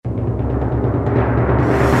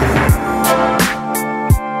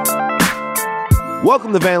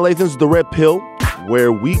Welcome to Van Lathan's The Red Pill,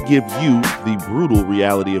 where we give you the brutal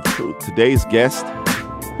reality of truth. Today's guest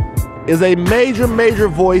is a major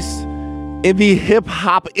voice in the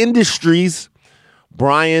hip-hop industries,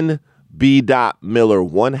 Brian B. Miller,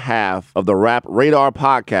 one half of the Rap Radar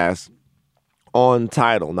podcast on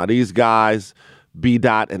Tidal. Now, these guys, B.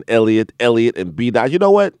 and Elliot and B. You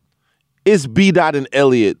know what? It's B. and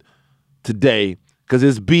Elliot today because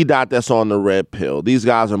it's B. that's on the Red Pill. These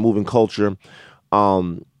guys are moving culture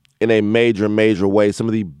in a major way. Some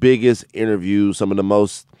of the biggest interviews, some of the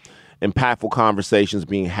most impactful conversations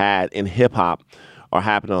being had in hip-hop are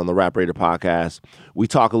happening on the Rap Radar podcast. We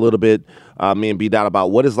talk a little bit, me and B.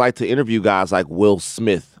 about what it's like to interview guys like Will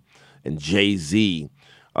Smith and Jay-Z,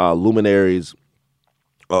 luminaries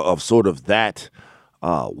of sort of that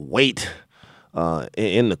weight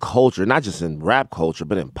in the culture, not just in rap culture,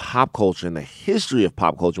 but in pop culture, in the history of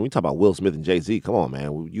pop culture. When we talk about Will Smith and Jay-Z, come on,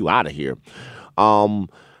 man, you out of here.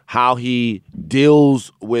 How he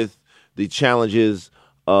deals with the challenges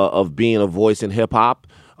of being a voice in hip-hop,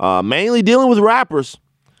 mainly dealing with rappers.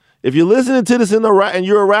 If you're listening to this and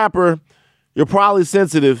you're a rapper, you're probably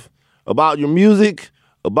sensitive about your music,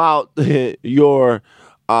 about your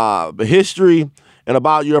history, and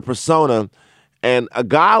about your persona. And a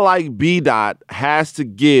guy like B. has to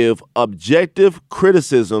give objective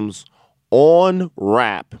criticisms on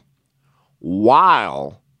rap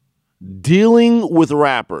while dealing with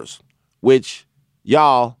rappers, which,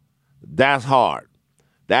 y'all, that's hard.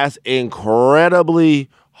 That's incredibly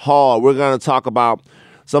hard. We're going to talk about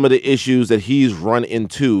some of the issues that he's run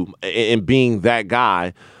into in being that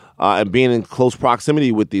guy and being in close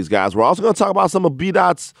proximity with these guys. We're also going to talk about some of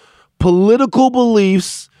B.'s political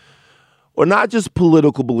beliefs, or not just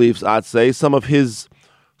political beliefs, I'd say, some of his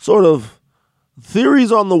sort of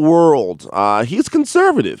theories on the world. He's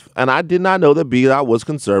conservative, and I did not know that B. was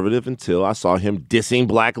conservative until I saw him dissing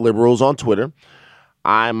black liberals on Twitter.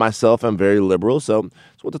 I myself am very liberal, so I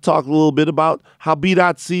just want to talk a little bit about how B.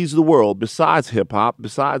 sees the world, besides hip-hop,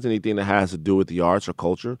 besides anything that has to do with the arts or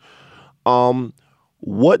culture.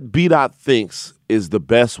 What B. thinks is the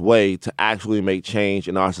best way to actually make change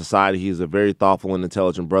in our society. He's a very thoughtful and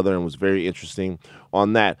intelligent brother and was very interesting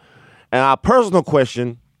on that. And our personal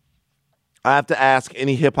question I have to ask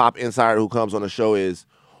any hip-hop insider who comes on the show is,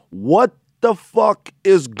 what the fuck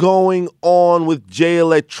is going on with Jay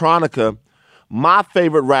Electronica, my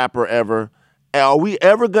favorite rapper ever? Are we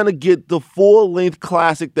ever going to get the full-length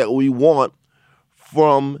classic that we want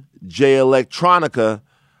from Jay Electronica?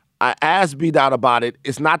 I asked B. about it.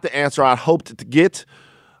 It's not the answer I hoped to get,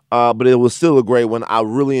 but it was still a great one. I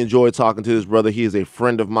really enjoyed talking to this brother. He is a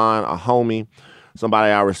friend of mine, a homie,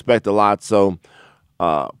 somebody I respect a lot. So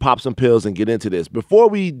pop some pills and get into this. Before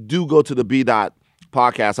we do go to the B.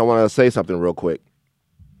 podcast, I want to say something real quick.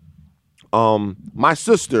 My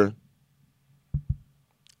sister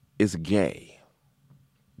is gay.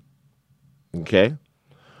 Okay?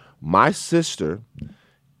 My sister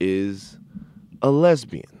is a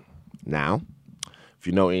lesbian. Now, if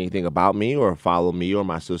you know anything about me or follow me or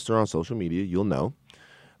my sister on social media, you'll know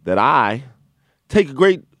that I take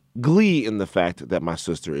great glee in the fact that my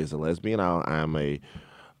sister is a lesbian. I'm a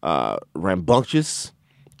rambunctious,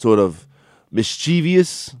 sort of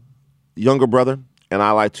mischievous younger brother, and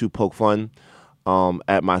I like to poke fun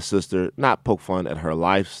at my sister, not poke fun at her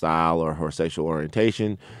lifestyle or her sexual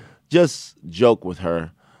orientation, just joke with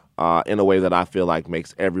her in a way that I feel like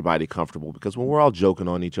makes everybody comfortable, because when we're all joking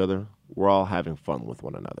on each other, we're all having fun with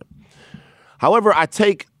one another. However, I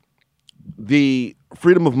take the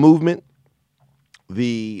freedom of movement,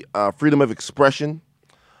 the freedom of expression,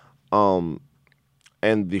 and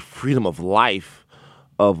the freedom of life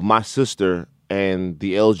of my sister and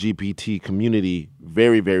the LGBT community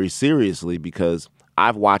very seriously, because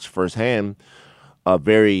I've watched firsthand a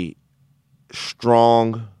very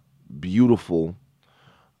strong, beautiful,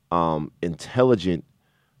 intelligent,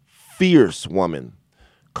 fierce woman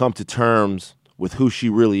come to terms with who she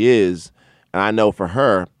really is. And I know for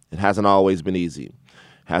her, it hasn't always been easy. It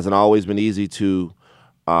hasn't always been easy to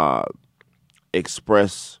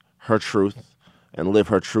express her truth and live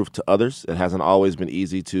her truth to others. It hasn't always been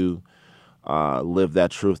easy to live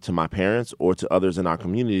that truth to my parents or to others in our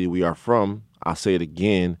community. We are from, I'll say it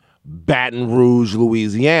again, Baton Rouge,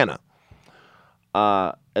 Louisiana.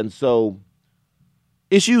 And so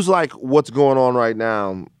issues like what's going on right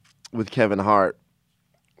now with Kevin Hart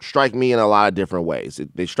strike me in a lot of different ways.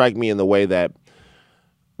 They strike me in the way that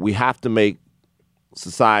we have to make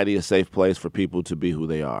society a safe place for people to be who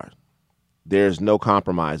they are. There's no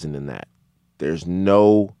compromising in that. There's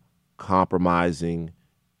no compromising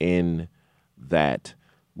in that.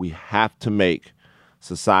 We have to make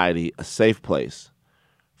society a safe place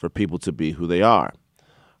for people to be who they are.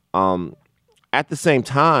 At the same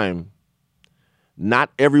time,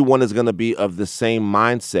 not everyone is going to be of the same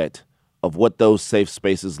mindset of what those safe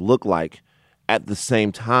spaces look like at the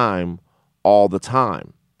same time all the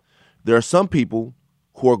time. There are some people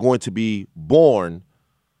who are going to be born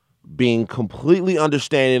being completely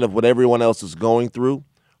understanding of what everyone else is going through,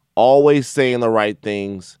 always saying the right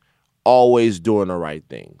things, always doing the right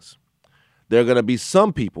things. There are going to be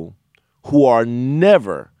some people who are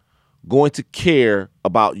never going to care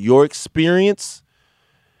about your experience,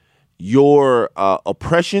 your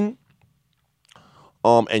oppression,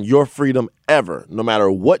 and your freedom ever. No matter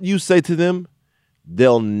what you say to them,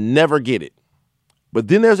 they'll never get it. But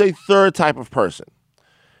then there's a third type of person.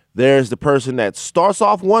 There's the person that starts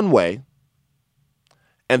off one way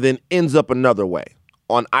and then ends up another way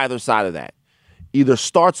on either side of that. Either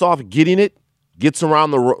starts off getting it, gets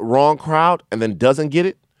around the wrong crowd, and then doesn't get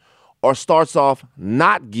it, or starts off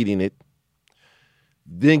not getting it,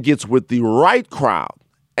 then gets with the right crowd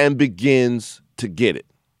and begins to get it.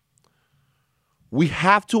 We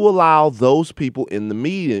have to allow those people in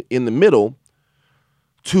the middle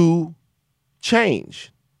to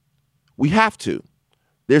change. We have to.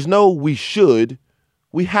 There's no we should,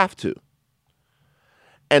 we have to.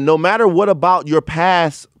 And no matter what about your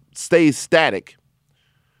past stays static,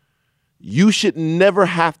 you should never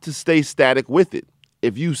have to stay static with it.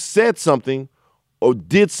 If you said something or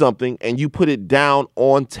did something and you put it down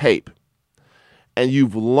on tape and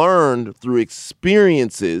you've learned through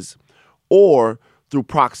experiences or through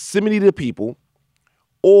proximity to people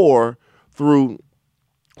or through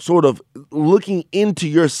sort of looking into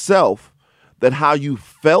yourself that how you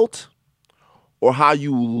felt or how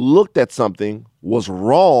you looked at something was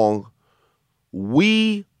wrong,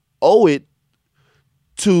 we owe it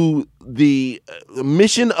to the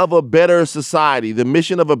mission of a better society, the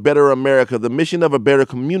mission of a better America, the mission of a better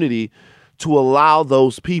community to allow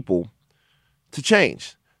those people to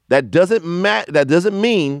change. That doesn't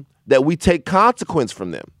mean that we take consequence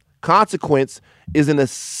from them. Consequence is an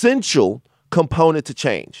essential component to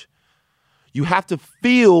change. You have to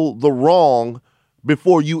feel the wrong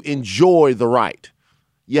before you enjoy the right.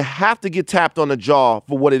 You have to get tapped on the jaw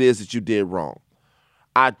for what it is that you did wrong.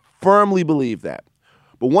 I firmly believe that.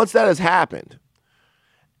 But once that has happened,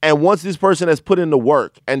 and once this person has put in the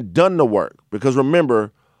work and done the work, because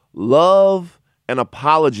remember, love and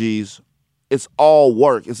apologies, it's all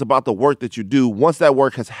work. It's about the work that you do. Once that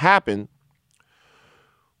work has happened,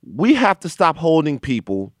 we have to stop holding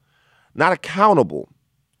people not accountable,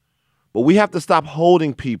 but we have to stop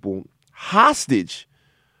holding people hostage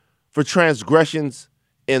for transgressions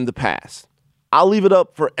in the past. I'll leave it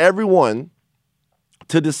up for everyone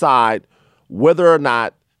to decide whether or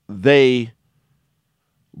not they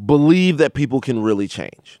believe that people can really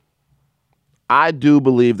change. I do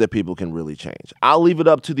believe that people can really change. I'll leave it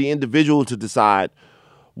up to the individual to decide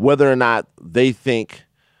whether or not they think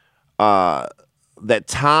that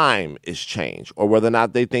time is change or whether or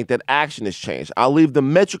not they think that action is change. I'll leave the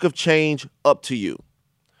metric of change up to you.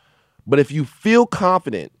 But if you feel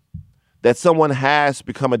confident that someone has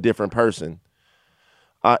become a different person,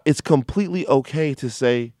 it's completely okay to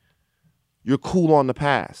say you're cool on the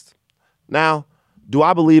past. Now, do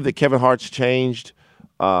I believe that Kevin Hart's changed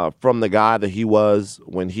from the guy that he was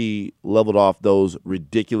when he leveled off those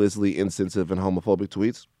ridiculously insensitive and homophobic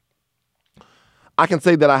tweets? I can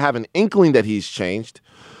say that I have an inkling that he's changed.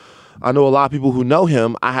 I know a lot of people who know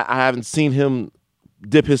him. I haven't seen him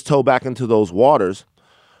dip his toe back into those waters.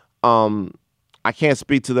 I can't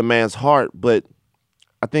speak to the man's heart, but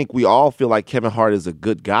I think we all feel like Kevin Hart is a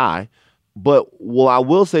good guy. But what I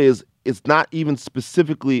will say is it's not even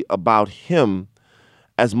specifically about him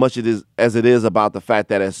as much as it is about the fact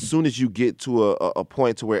that as soon as you get to a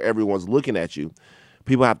point to where everyone's looking at you,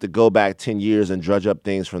 people have to go back 10 years and drudge up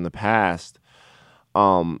things from the past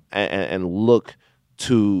and look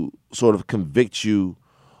to sort of convict you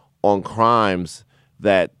on crimes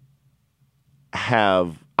that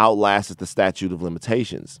have outlasted the statute of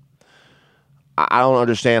limitations. I don't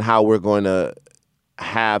understand how we're going to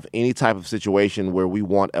have any type of situation where we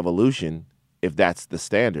want evolution if that's the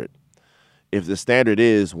standard. If the standard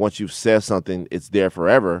is once you've said something, it's there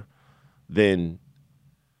forever, then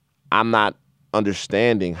I'm not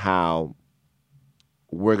understanding how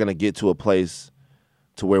we're going to get to a place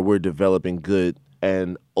to where we're developing good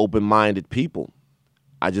and open-minded people.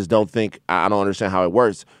 I don't understand how it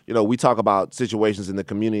works. You know, we talk about situations in the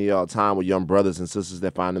community all the time with young brothers and sisters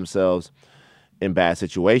that find themselves in bad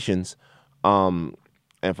situations and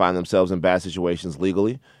find themselves in bad situations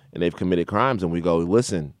legally, and they've committed crimes. And we go,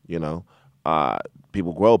 listen,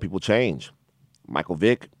 people grow, people change. Michael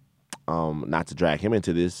Vick, not to drag him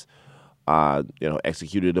into this,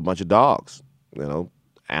 executed a bunch of dogs.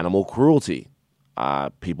 Animal cruelty.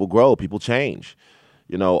 People grow, people change.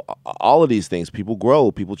 All of these things, people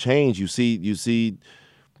grow, people change. You see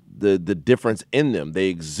the difference in them. They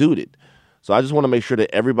exude it. So I just want to make sure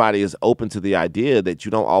that everybody is open to the idea that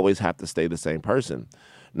you don't always have to stay the same person.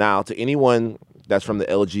 Now, to anyone that's from the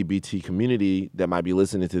LGBT community that might be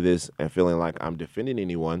listening to this and feeling like I'm defending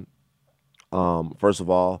anyone, first of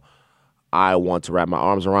all, I want to wrap my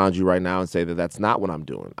arms around you right now and say that that's not what I'm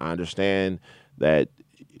doing. I understand that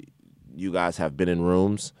you guys have been in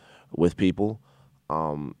rooms with people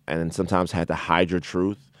and sometimes had to hide your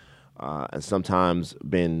truth and sometimes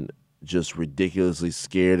been just ridiculously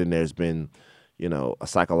scared, and there's been, a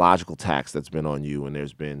psychological tax that's been on you, and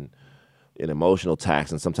there's been an emotional tax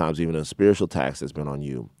and sometimes even a spiritual tax that's been on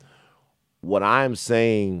you. What I'm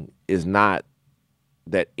saying is not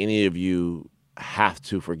that any of you have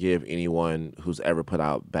to forgive anyone who's ever put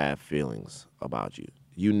out bad feelings about you.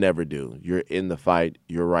 You never do. You're in the fight.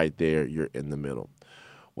 You're right there. You're in the middle.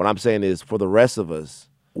 What I'm saying is, for the rest of us,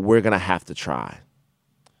 we're going to have to try.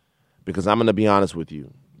 Because I'm going to be honest with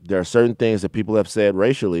you. There are certain things that people have said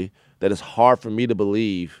racially that it's hard for me to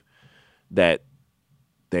believe that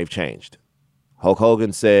they've changed. Hulk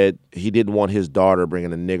Hogan said he didn't want his daughter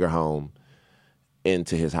bringing a nigger home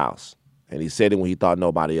into his house. And he said it when he thought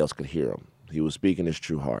nobody else could hear him. He was speaking his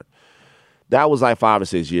true heart. That was like 5 or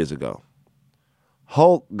 6 years ago.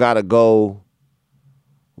 Hulk got to go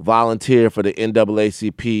volunteer for the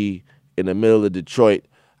NAACP in the middle of Detroit.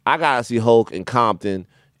 I got to see Hulk in Compton,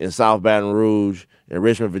 in South Baton Rouge, in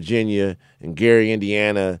Richmond, Virginia, in Gary,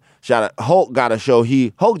 Indiana. Hulk got to show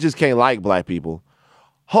Hulk just can't like black people.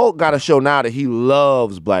 Hulk got to show now that he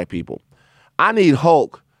loves black people. I need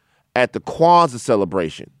Hulk at the Kwanzaa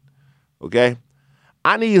celebration, okay?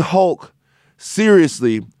 I need Hulk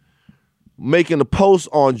seriously making a post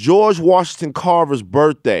on George Washington Carver's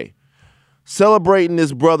birthday, celebrating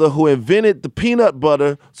this brother who invented the peanut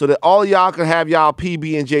butter so that all y'all could have y'all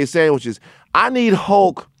PB&J sandwiches. I need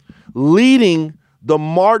Hulk leading the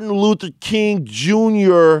Martin Luther King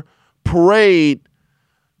Jr. parade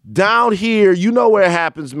down here. You know where it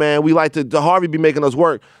happens, man. We like to Harvey be making us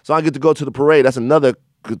work, so I get to go to the parade. That's another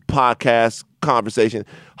good podcast conversation.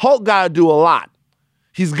 Hulk got to do a lot.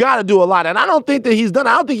 He's got to do a lot, and I don't think that he's done it.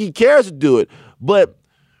 I don't think he cares to do it, but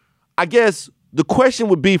I guess the question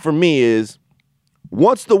would be for me is,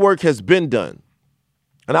 once the work has been done,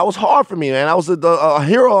 and that was hard for me, man. I was a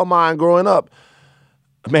hero of mine growing up.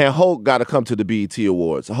 Man, Hulk got to come to the BET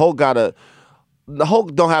Awards. Hulk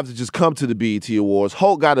don't have to just come to the BET Awards.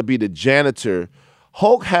 Hulk got to be the janitor.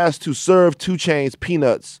 Hulk has to serve 2 Chainz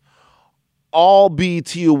peanuts all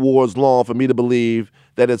BET Awards long for me to believe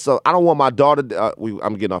that it's. I don't want my daughter.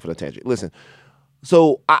 I'm getting off on a tangent. Listen,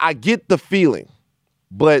 so I get the feeling,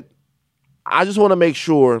 but I just want to make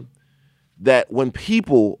sure that when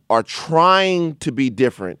people are trying to be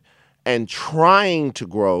different and trying to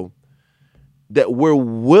grow, that we're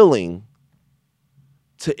willing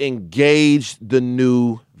to engage the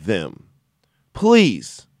new them.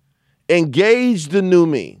 Please, engage the new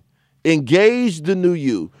me. Engage the new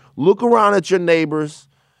you. Look around at your neighbors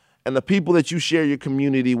and the people that you share your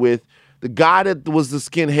community with. The guy that was the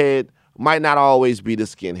skinhead might not always be the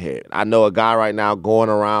skinhead. I know a guy right now going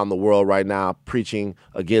around the world right now preaching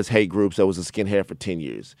against hate groups that was a skinhead for 10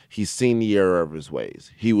 years. He's seen the error of his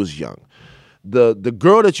ways. He was young. The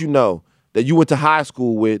girl that you know, that you went to high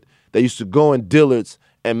school with, that used to go in Dillard's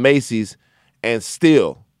and Macy's and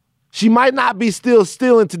steal. She might not be still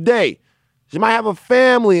stealing today. She might have a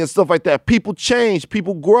family and stuff like that. People change.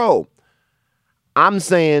 People grow. I'm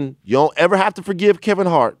saying you don't ever have to forgive Kevin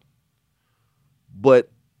Hart, but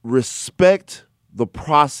respect the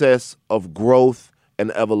process of growth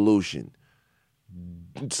and evolution.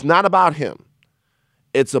 It's not about him.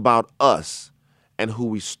 It's about us and who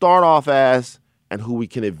we start off as and who we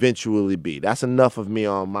can eventually be. That's enough of me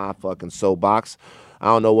on my fucking soapbox. I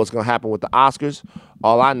don't know what's going to happen with the Oscars.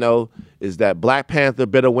 All I know is that Black Panther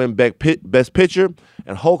better win Best Picture,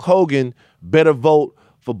 and Hulk Hogan better vote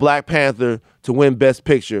for Black Panther to win Best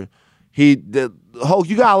Picture. Hulk,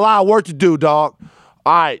 you got a lot of work to do, dog.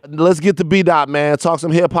 All right, let's get to B-Dot, man. Talk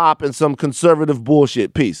some hip-hop and some conservative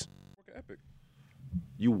bullshit. Peace. Epic.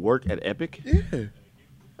 You work at Epic? Yeah.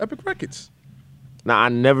 Epic Records. Now, I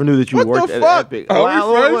never knew that you worked at Epic.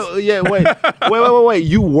 Wait.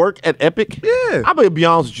 You work at Epic? Yeah. I better be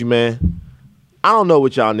honest with you, man. I don't know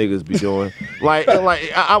what y'all niggas be doing.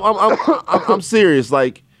 I'm serious.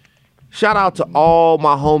 Like, shout out to all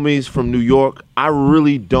my homies from New York. I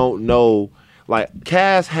really don't know. Like,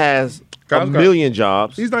 Cass has a million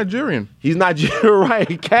jobs. He's Nigerian. He's Nigerian,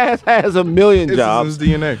 right? Cass has a million jobs. This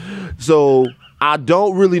is his DNA. So I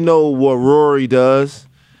don't really know what Rory does.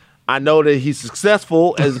 I know that he's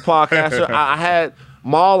successful as a podcaster. I had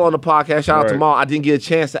Maul on the podcast. Shout out to Maul. I didn't get a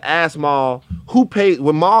chance to ask Maul who paid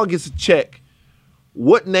when Maul gets a check.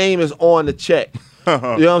 What name is on the check? You know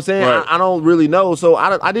what I'm saying? Right. I don't really know. So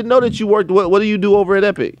I didn't know that you worked. What do you do over at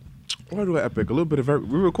Epic? What do I Epic? A little bit of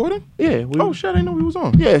we recording? Yeah. Oh shit! I didn't know we was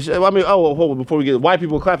on. Yeah. I mean, hold on, before we get white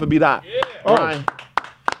people clap for B-Dot. Yeah. Right.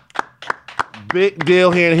 Big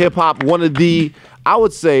deal here in hip hop. One of the, I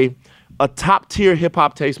would say, a top tier hip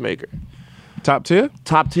hop tastemaker. Top tier?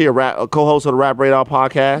 Top tier rap, co-host of the Rap Radar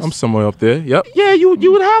podcast. I'm somewhere up there. Yep. Yeah, you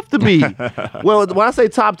would have to be. Well, when I say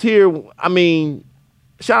top tier, I mean,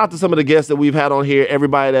 shout out to some of the guests that we've had on here.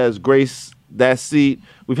 Everybody that has graced that seat.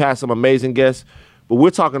 We've had some amazing guests, but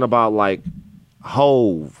we're talking about like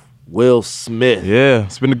Hove, Will Smith. Yeah,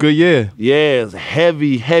 it's been a good year. Yeah, it's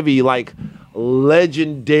heavy, like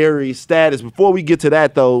legendary status. Before we get to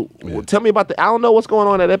that though, tell me about I don't know what's going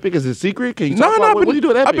on at Epic. Is it secret? Can you talk about what do you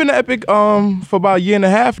do at Epic? I've been at Epic for about a year and a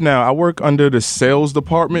half now. I work under the sales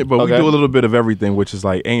department, but we do a little bit of everything, which is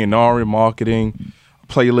like A&R and marketing,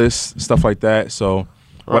 playlists, stuff like that. So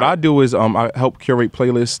what I do is I help curate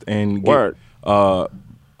playlists and get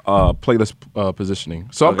playlist positioning.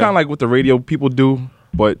 So I'm kind of like what the radio people do,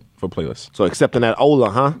 but for playlists. So accepting that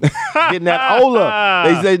Ola, huh? Getting that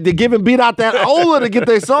Ola. They're giving B-Dot that Ola to get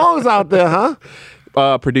their songs out there,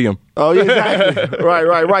 huh? Per diem. Oh, yeah, exactly.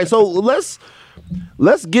 Right. So let's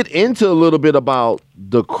get into a little bit about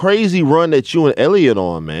the crazy run that you and Elliot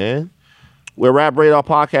on, man. We're Rap Radar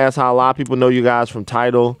Podcast, how a lot of people know you guys from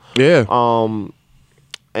Tidal. Yeah.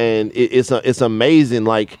 And it's amazing.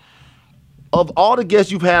 Like, of all the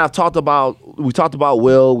guests you've had, we talked about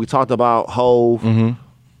Will, we talked about Hove. Mm-hmm.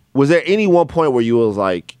 Was there any one point where you was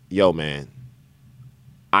like, yo, man,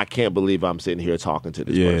 I can't believe I'm sitting here talking to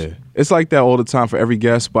this person? It's like that all the time for every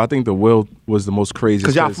guest, but I think the Will was the most crazy.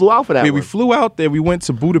 Because y'all flew out for that one. We flew out there. We went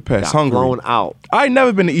to Budapest, Hungary. Flown out. I ain't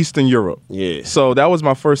never been to Eastern Europe. Yeah. So that was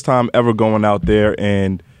my first time ever going out there,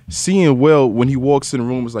 and seeing Will, when he walks in the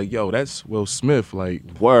room, it's like, yo, that's Will Smith. Like,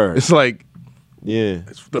 word. It's like,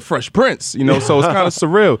 it's the Fresh Prince, you know, so it's kind of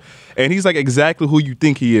surreal. And he's like exactly who you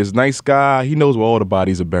think he is. Nice guy. He knows where all the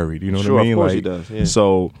bodies are buried. You know what I mean? Of course like, he does. Yeah.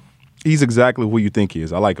 So he's exactly who you think he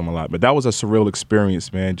is. I like him a lot. But that was a surreal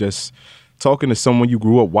experience, man. Just talking to someone you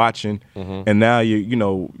grew up watching, and now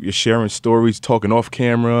you're sharing stories, talking off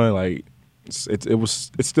camera. Like, it's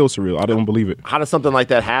still surreal. I don't believe it. How does something like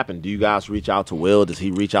that happen? Do you guys reach out to Will? Does he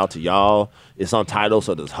reach out to y'all? It's on Tidal,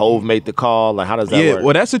 so does Hove make the call? Like, how does that work?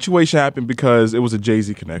 Well, that situation happened because it was a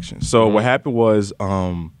Jay-Z connection. So what happened was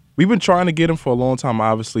we've been trying to get him for a long time.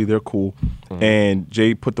 Obviously, they're cool. And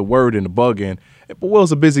Jay put the word in, the bug in. But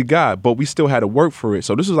Will's a busy guy, but we still had to work for it.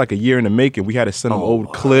 So this was like a year in the making. We had to send him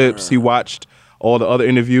old clips. He watched all the other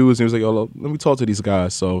interviews, and he was like, "Oh, let me talk to these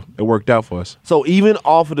guys." So it worked out for us. So even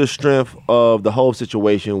off of the strength of the whole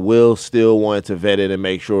situation, Will still wanted to vet it and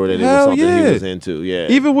make sure that it was something he was into. Yeah.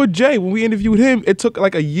 Even with Jay, when we interviewed him, it took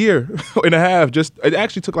like a year and a half. It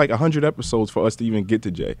actually took like 100 episodes for us to even get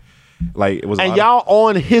to Jay. Like, it was. And y'all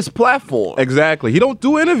on his platform. Exactly. He don't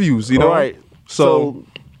do interviews, you know. Right. So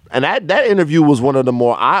and that interview was one of the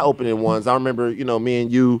more eye-opening ones. I remember, me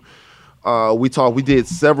and you. We did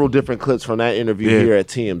several different clips from that interview here at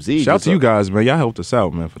TMZ. Shout out to you guys, man. Y'all helped us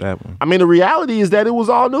out, man, for that one. I mean, the reality is that it was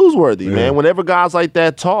all newsworthy, man. Whenever guys like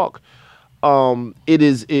that talk,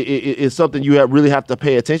 it's something you really have to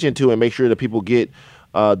pay attention to and make sure that people get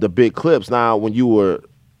the big clips. Now, when you're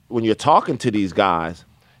talking to these guys,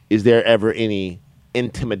 is there ever any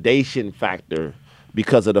intimidation factor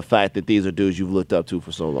because of the fact that these are dudes you've looked up to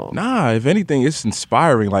for so long? Nah, if anything, it's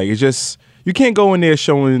inspiring. Like, it's just, you can't go in there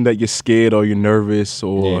showing that you're scared or you're nervous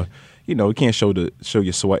or, you can't show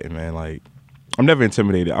you're sweating, man. Like, I'm never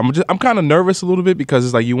intimidated. I'm kind of nervous a little bit because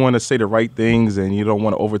it's like you want to say the right things and you don't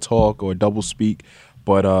want to overtalk or double speak.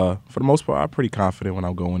 But for the most part, I'm pretty confident when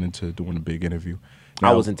I'm going into doing a big interview.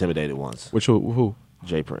 Now, I was intimidated once. Who?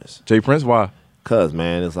 Jay Prince. Jay Prince? Why? Cause,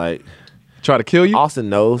 man, it's like, try to kill you? Austin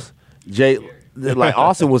knows.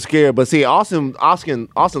 Austin was scared, but see,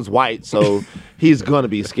 Austin's white, so he's gonna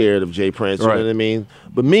be scared of Jay Prince. You know what I mean?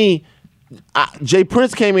 But me, Jay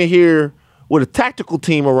Prince came in here with a tactical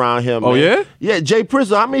team around him. Oh, man. Yeah, Jay Prince.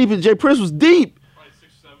 How many people? Jay Prince was deep. Probably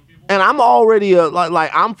 6 or 7 people. And I'm already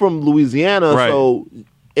I'm from Louisiana, so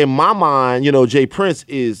in my mind, Jay Prince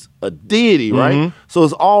is a deity, right? So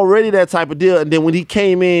it's already that type of deal. And then when he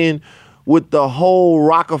came in with the whole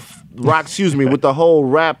with the whole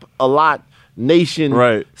Rap a Lot nation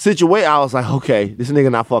Right. situation. I was like, okay, this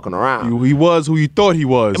nigga not fucking around. He was who you thought he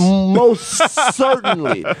was. Most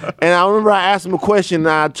certainly. And I remember I asked him a question and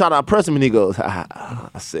I tried to press him and he goes, I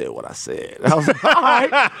said what I said. I was like, all right.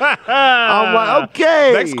 I'm like,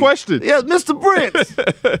 okay. Next question. Yeah, Mr.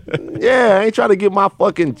 Brent. Yeah, I ain't trying to get my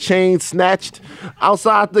fucking chain snatched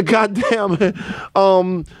outside the goddamn.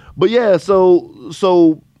 But yeah,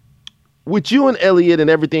 so with you and Elliot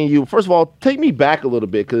and everything, first of all, take me back a little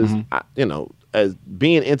bit because, as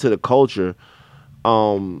being into the culture,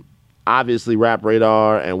 obviously Rap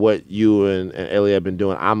Radar and what you and Elliot have been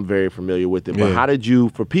doing, I'm very familiar with it. But how did you,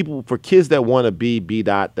 for kids that want to be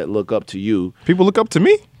B-Dot, that look up to you. People look up to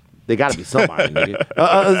me? They got to be somebody,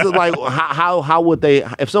 nigga. Like, how would they,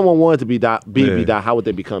 if someone wanted to be B-Dot, how would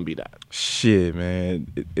they become B-Dot? Shit, man.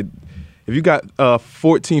 If you got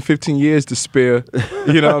 14, 15 years to spare,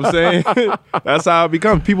 you know what I'm saying? That's how it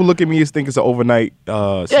becomes. People look at me as think it's an overnight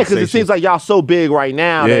sensation. Yeah, because it seems like y'all so big right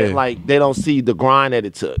now that like they don't see the grind that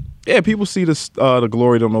it took. Yeah, people see the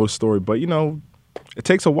glory, don't know the story. But, it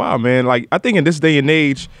takes a while, man. Like, I think in this day and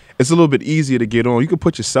age, it's a little bit easier to get on. You can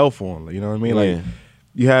put yourself on, you know what I mean? Like,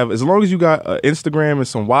 you have, as long as you got Instagram and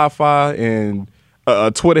some Wi-Fi and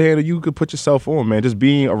a Twitter handle, you could put yourself on, man. Just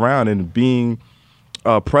being around and being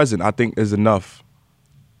present, I think, is enough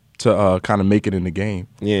to kind of make it in the game.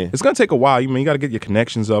 Yeah, it's gonna take a while. You got to get your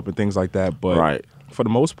connections up and things like that. But for the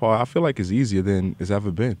most part, I feel like it's easier than it's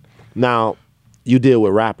ever been. Now, you deal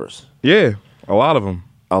with rappers. Yeah, a lot of them.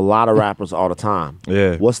 A lot of rappers all the time.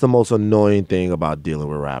 Yeah. What's the most annoying thing about dealing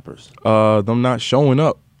with rappers? Them not showing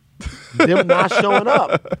up. Them not showing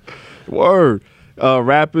up. Word.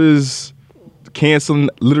 Rappers canceling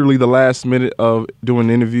literally the last minute of doing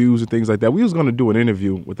interviews and things like that. We was going to do an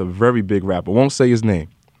interview with a very big rapper. Won't say his name,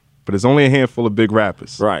 but it's only a handful of big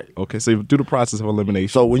rappers. Right. Okay, so do the process of elimination.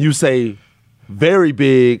 So when you say very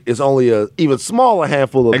big, it's only a even smaller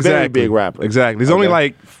handful of very big rappers. Exactly. There's only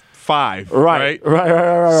like 5. Right.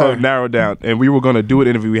 So narrow down. And we were going to do an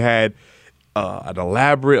interview. We had an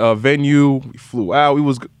elaborate venue. We flew out. We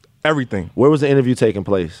was everything. Where was the interview taking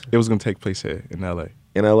place? It was going to take place here in L.A.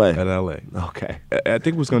 In L.A.? At L.A. Okay. I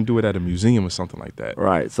think we was going to do it at a museum or something like that.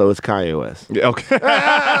 Right. So it's Kanye West. Yeah, okay.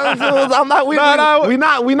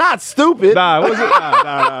 We not stupid. Nah, it wasn't.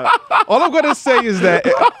 Nah. All I'm going to say is that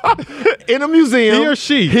in a museum. He or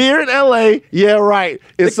she. Here in L.A. Yeah, right.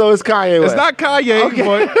 So it's Kanye West. It's not Kanye,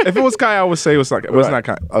 but if it was Kanye, I would say it was not, it's not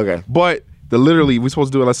Kanye. Okay. But literally, we're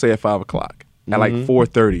supposed to do it, let's say, at 5 o'clock. At like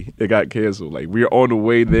 4:30, it got canceled. Like, we're on the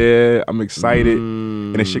way there. I'm excited.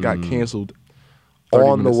 And the shit got canceled.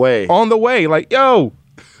 On the way. On the way. Like, yo,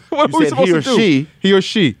 what are we supposed to do? She. He or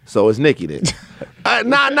she. So it's Nicki then.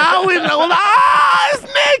 Now we know. It's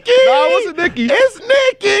Nicki. No, it wasn't Nicki. It's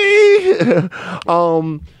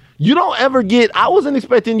Nicki. You don't ever get, I wasn't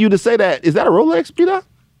expecting you to say that. Is that a Rolex, Peter?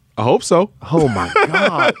 I hope so. Oh my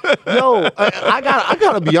God. Yo, I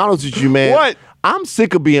gotta be honest with you, man. What? I'm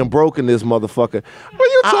sick of being broke in this motherfucker. What are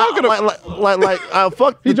you talking about?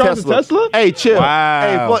 Fuck the Tesla. Tesla? Hey, chill.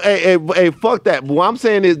 Wow. Hey, fuck that. But what I'm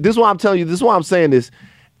saying is, this is why I'm telling you, this is why I'm saying this.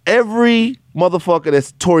 Every motherfucker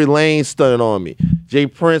that's Tory Lanez stunning on me, Jay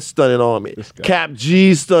Prince stunning on me, Cap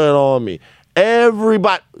G stunning on me,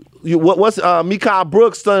 everybody. What's Mekhi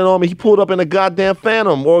Brooks stunning on me? He pulled up in a goddamn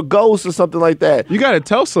Phantom or a Ghost or something like that. You got a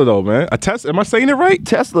Tesla though, man. A Tesla? Am I saying it right?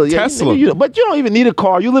 Tesla. Yeah, Tesla. But you don't even need a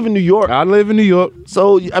car. You live in New York. I live in New York.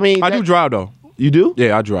 So I mean, I do drive though. You do?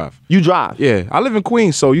 Yeah, I drive. You drive? Yeah, I live in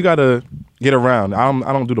Queens, so you gotta get around. I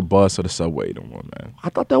don't do the bus or the subway no more, man. I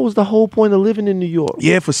thought that was the whole point of living in New York.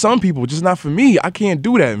 Yeah, for some people, just not for me. I can't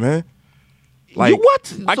do that, man. Like,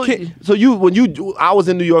 what? I can't. So I was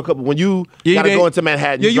in New York when you gotta go into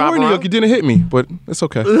Manhattan. Yeah, you were in New York. You didn't hit me, but it's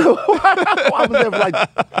okay. I was there for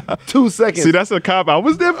like 2 seconds. See, that's a cop. I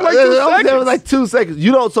was there for like 2 seconds. I was there for like 2 seconds.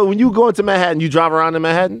 You don't. So when you go into Manhattan, you drive around in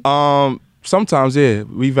Manhattan. Sometimes, yeah,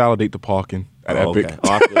 we validate the parking at Epic. Okay. Oh,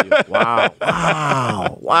 I feel you.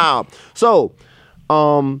 Wow. So,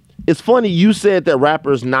 it's funny you said that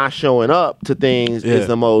rappers not showing up to things is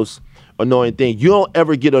the most annoying thing. You don't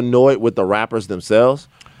ever get annoyed with the rappers themselves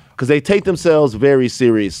because they take themselves very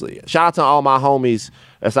seriously. Shout out to all my homies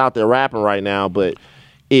that's out there rapping right now. But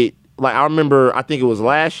I remember, I think it was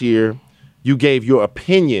last year, you gave your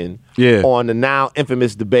opinion on the now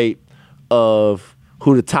infamous debate of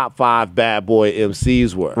who the top 5 bad boy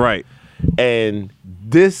MCs were. Right. And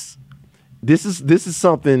this is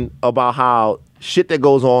something about how shit that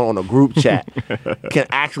goes on a group chat can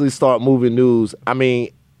actually start moving news. I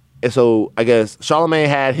mean, and so I guess Charlamagne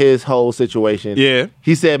had his whole situation. Yeah.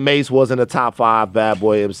 He said Mace wasn't a top 5 bad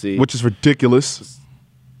boy MC. Which is ridiculous.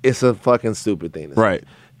 It's a fucking stupid thing to say. Right.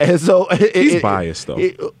 And so He's biased though.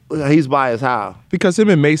 He's biased how? Because him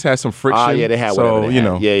and Mace had some friction. Yeah, they had so whatever they you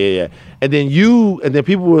had. know. Yeah. And then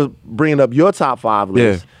people were bringing up your top 5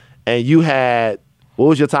 list. Yeah. And you had, what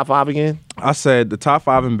was your top 5 again? I said the top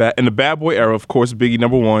 5 in the Bad Boy era, of course, Biggie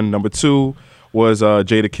number 1. Number 2 was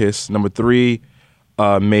Jadakiss. Number 3,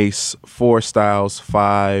 Mace. 4, Styles.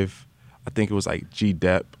 5, I think it was like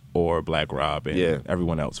G-Dep or Black Rob, and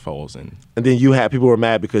everyone else falls in. And then people were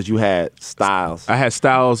mad because you had Styles. I had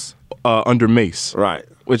Styles under Mace. Right.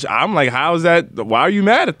 Which I'm like, how is that? Why are you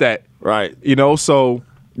mad at that? Right. You know, so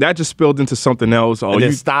that just spilled into something else. And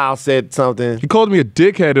then Styles said something. He called me a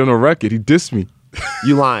dickhead on a record. He dissed me.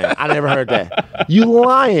 You lying. I never heard that. You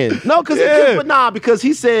lying. No, because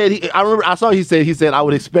he said, I remember, I saw he said, I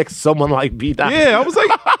would expect someone like B. Dot. Yeah, I was like,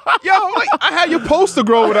 I had your poster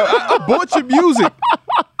growing up. I bought your music.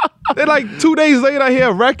 Then like 2 days later, I hear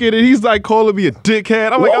a record and he's like calling me a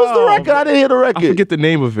dickhead. What was the record? I didn't hear the record. I forget the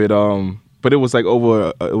name of it. But it was like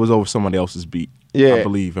over somebody else's beat. Yeah, I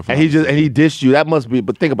believe. And he dissed you. That must be.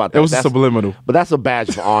 But think about that. It was subliminal. But that's a badge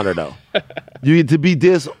of honor, though. To be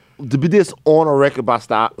this on a record by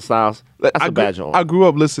Styles. That's a badge of honor. I grew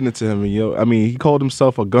up listening to him, and he called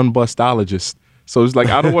himself a gun bustologist. So it's like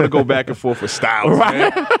I don't want to go back and forth with Styles,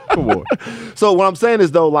 right? Man. Come on. So what I'm saying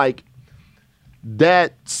is though, like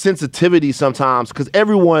that sensitivity sometimes, because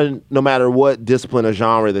everyone, no matter what discipline or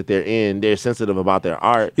genre that they're in, they're sensitive about their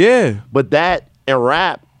art. Yeah. But that in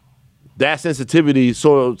rap, that sensitivity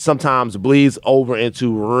sort of sometimes bleeds over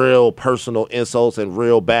into real personal insults and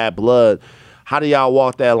real bad blood. How do y'all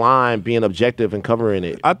walk that line, being objective and covering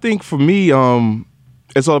it? I think for me,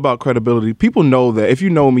 it's all about credibility. People know that. If you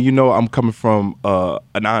know me, you know I'm coming from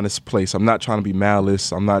an honest place. I'm not trying to be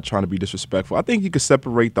malice. I'm not trying to be disrespectful. I think you can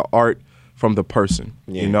separate the art from the person.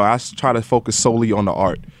 Yeah. You know, I try to focus solely on the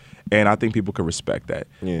art. And I think people can respect that.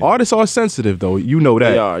 Yeah. Artists are sensitive, though. You know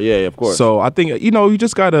that. They are, yeah, of course. So I think, you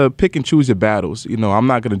just got to pick and choose your battles. I'm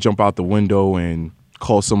not going to jump out the window and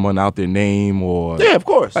call someone out their name or... Yeah, of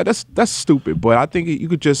course. Like, that's stupid. But I think you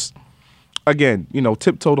could just, again,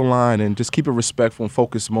 tiptoe the line and just keep it respectful and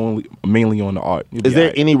focus mainly on the art. Is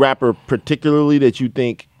there any rapper particularly that you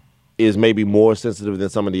think is maybe more sensitive than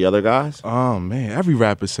some of the other guys? Oh, man. Every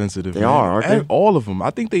rapper's sensitive. They are, aren't they? All of them. I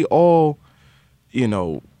think they all,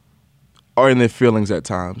 are in their feelings at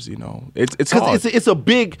times, It's hard. It's a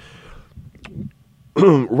big...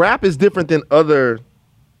 Rap is different than other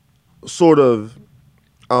sort of,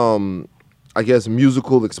 I guess,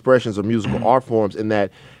 musical expressions or musical art forms in that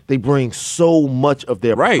they bring so much of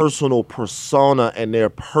their personal persona and their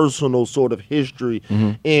personal sort of history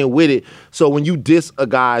in with it. So when you diss a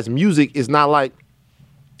guy's music, it's not like,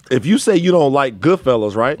 if you say you don't like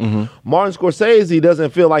Goodfellas, right? Martin Scorsese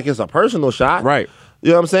doesn't feel like it's a personal shot. Right. You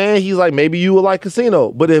know what I'm saying? He's like, maybe you would like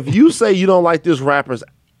Casino. But if you say you don't like this rapper's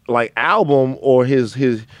like album or this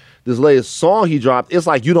latest song he dropped, it's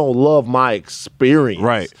like you don't love my experience.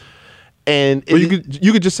 Right. And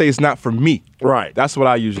you could just say it's not for me. Right. That's what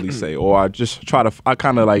I usually say. Or I just I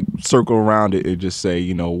kind of like circle around it and just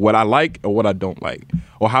say, what I like or what I don't like.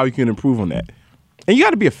 Or how you can improve on that. And you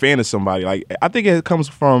got to be a fan of somebody. Like, I think it comes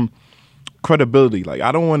from credibility. Like,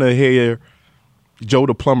 I don't want to hear Joe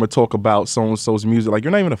the Plumber talk about so-and-so's music. Like,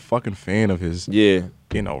 you're not even a fucking fan of his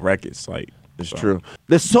records. Like, it's true.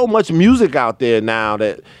 There's so much music out there now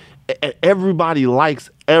that everybody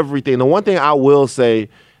likes everything. The one thing I will say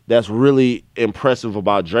that's really impressive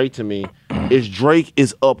about Drake to me is Drake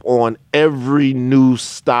is up on every new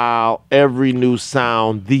style, every new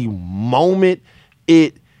sound, the moment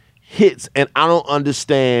it hits. And I don't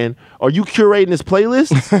understand. Are you curating this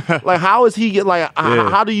playlist? Like, how is he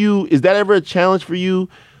how do you, is that ever a challenge for you?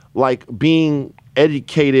 Like, being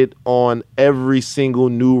educated on every single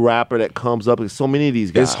new rapper that comes up. There's so many of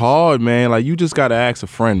these guys. It's hard, man. Like, you just gotta ask a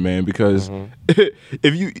friend, man, because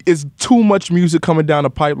it's too much music coming down the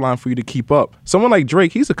pipeline for you to keep up. Someone like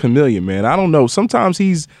Drake, he's a chameleon, man. I don't know. Sometimes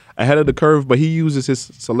he's ahead of the curve, but he uses his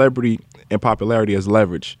celebrity and popularity as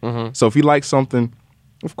leverage. So if he likes something,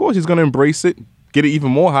 of course he's gonna embrace it, get it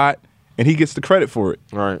even more hot, and he gets the credit for it.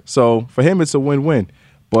 Right. So for him, it's a win-win.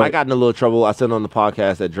 But I got in a little trouble. I said on the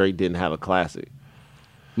podcast that Drake didn't have a classic.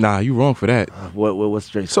 Nah, you wrong for that. What's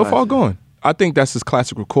Drake's So classic? Far Gone. I think that's his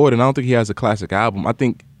classic recording. I don't think he has a classic album. I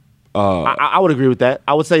think... I would agree with that.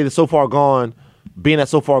 I would say that So Far Gone, being that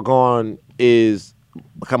So Far Gone is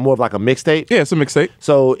more of like a mixtape. Yeah, it's a mixtape.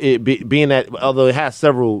 So being that, although it has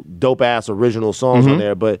several dope-ass original songs on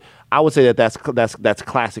there, but I would say that's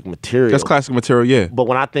classic material. That's classic material, yeah. But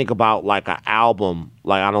when I think about like an album,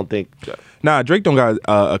 like I don't think... Nah, Drake don't got.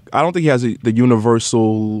 I don't think he has the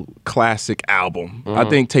universal classic album. I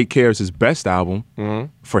think Take Care is his best album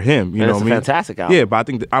for him. You know what I mean? Fantastic album. Yeah, but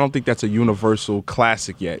I don't think that's a universal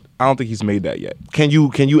classic yet. I don't think he's made that yet. Can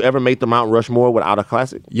you ever make the Mount Rushmore without a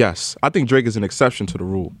classic? Yes, I think Drake is an exception to the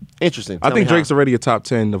rule. Interesting. I think Drake's already a top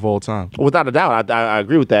 10 of all time. Without a doubt, I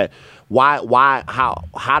agree with that. Why?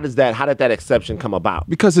 How did that exception come about?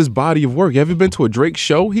 Because his body of work. You ever been to a Drake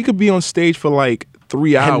show? He could be on stage for like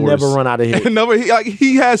 3 hours. And never run out of hits.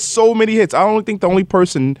 He has so many hits. I don't think the only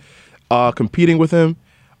person competing with him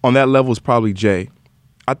on that level is probably Jay.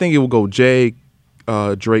 I think it will go Jay,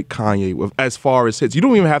 Drake, Kanye as far as hits. You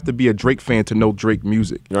don't even have to be a Drake fan to know Drake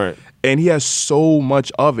music. Right. And he has so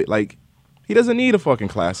much of it. Like, he doesn't need a fucking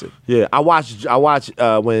classic. Yeah, I watched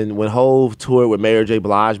when Hove toured with Mary J.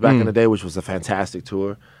 Blige back in the day, which was a fantastic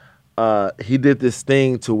tour. He did this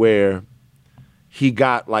thing to where he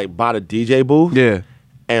got bought a DJ booth,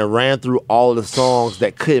 and ran through all of the songs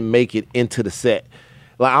that couldn't make it into the set.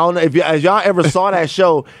 Like, I don't know if y'all ever saw that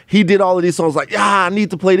show. He did all of these songs I need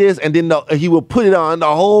to play this, and then he would put it on.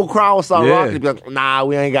 The whole crowd would start rocking. He'd be like, nah,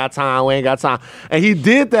 we ain't got time. And he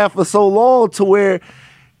did that for so long to where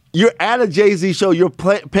you're at a Jay-Z show, you're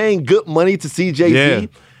paying good money to see Jay-Z,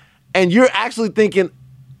 and you're actually thinking,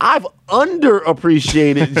 I've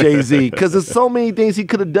underappreciated Jay-Z because there's so many things he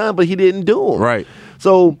could have done, but he didn't do them. Right.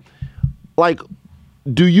 So,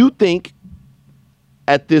 do you think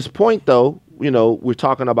at this point, though, we're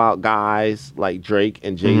talking about guys like Drake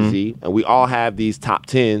and Jay-Z, and we all have these top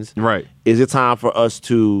 10s. Right. Is it time for us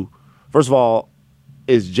to, first of all,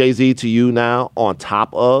 is Jay-Z to you now on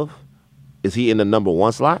top of? Is he in the number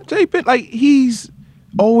 1 slot? Jay, he's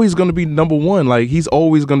always going to be number 1. Like, he's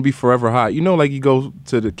always going to be forever hot. You go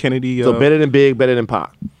to the Kennedy. So better than Big, better than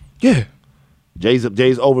Pac. Yeah. Jay's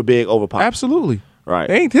over Big, over Pac. Absolutely. Right.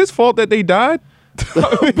 It ain't his fault that they died.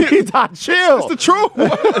 He died. Chill. It's the truth.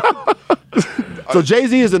 So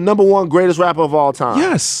Jay-Z is the number 1 greatest rapper of all time.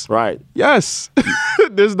 Yes. Right. Yes.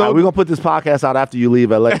 There's no. Right, we're gonna put this podcast out after you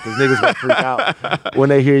leave LA because niggas gonna freak out when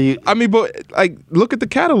they hear you. I mean, but look at the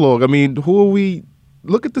catalog. I mean, who are we?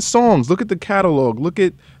 Look at the songs. Look at the catalog. Look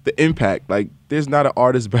at the impact. There's not an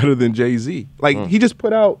artist better than Jay-Z. He just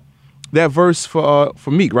put out that verse for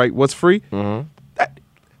Meek, right? What's Free? Mm-hmm.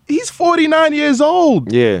 He's 49 years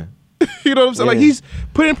old. Yeah. You know what I'm saying? Yeah. He's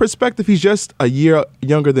put in perspective. He's just a year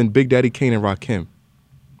younger than Big Daddy Kane and Rakim.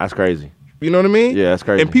 That's crazy. You know what I mean? Yeah, that's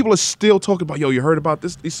crazy. And people are still talking about, yo, you heard about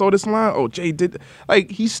this? You saw this line? Oh, Jay did.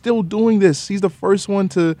 He's still doing this. He's the first one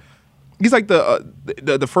to. He's like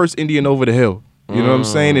the first Indian over the hill. You know what I'm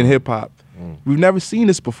saying? In hip hop, we've never seen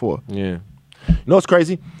this before. Yeah. You know what's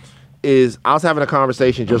crazy is I was having a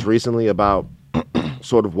conversation just recently about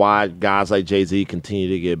sort of why guys like Jay-Z continue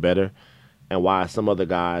to get better, and why some other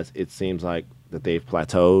guys it seems like that they've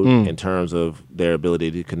plateaued in terms of their ability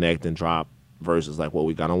to connect and drop versus like what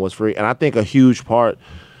we got on What's Free. And I think a huge part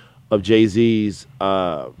of Jay-Z's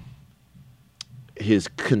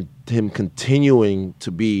him continuing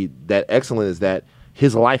to be that excellent is that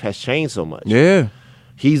his life has changed so much. Yeah.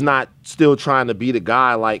 He's not still trying to be the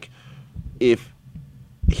guy if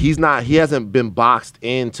he hasn't been boxed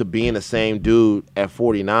into being the same dude at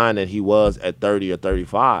 49 that he was at 30 or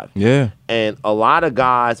 35. Yeah. And a lot of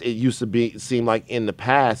guys, it used to seem like in the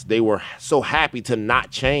past, they were so happy to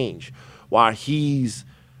not change, while he's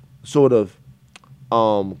sort of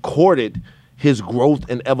courted his growth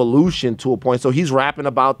and evolution to a point. So he's rapping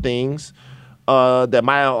about things that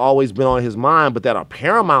might have always been on his mind, but that are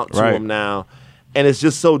paramount to him now. And it's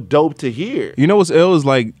just so dope to hear. You know what's ill is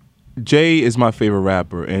Jay is my favorite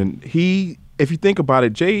rapper, and if you think about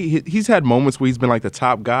it, Jay, he's had moments where he's been like the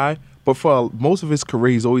top guy, but for most of his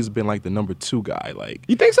career, he's always been like the number 2 guy.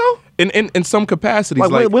 You think so? In some capacities.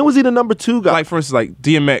 When was he the number 2 guy? For instance,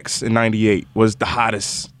 DMX in '98 was the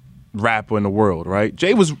hottest rapper in the world, right?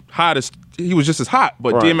 Jay was hottest. He was just as hot,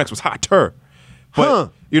 but DMX was hotter.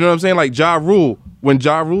 But you know what I'm saying? Ja Rule, when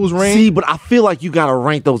Ja Rule's reign. See, but I feel like you got to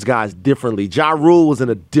rank those guys differently. Ja Rule was in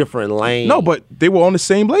a different lane. No, but they were on the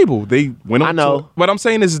same label. They went on. I know. What I'm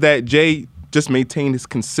saying is that Jay just maintained his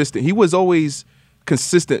consistent. He was always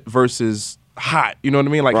consistent versus hot. You know what I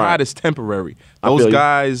mean? Hot is temporary. Those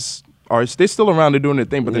guys they're still around. They're doing their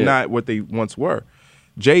thing, but they're not what they once were.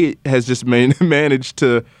 Jay has just managed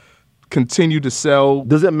to continue to sell.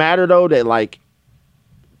 Does it matter though that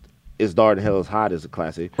It's Dark and Hell is Hot is a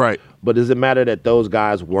classic. Right. But does it matter that those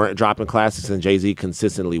guys weren't dropping classics and Jay-Z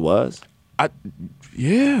consistently was?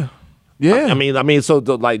 Yeah. Yeah. I mean, so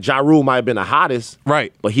Ja Rule might have been the hottest.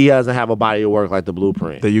 Right. But he doesn't have a body of work like The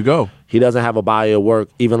Blueprint. There you go. He doesn't have a body of work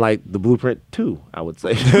even like The Blueprint 2, I would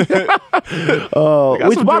say. Which,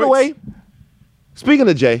 by the way, speaking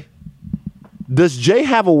of Jay, Does Jay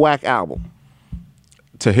have a whack album?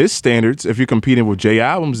 To his standards, if you're competing with Jay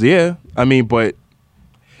albums, yeah. I mean, but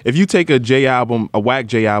if you take a Jay album, a whack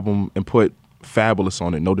Jay album, and put Fabulous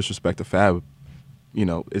on it, no disrespect to Fab, you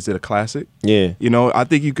know, is it a classic? Yeah. You know, I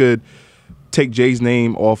think you could take Jay's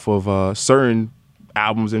name off of certain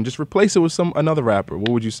albums and just replace it with another rapper.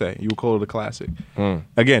 What would you say? You would call it a classic.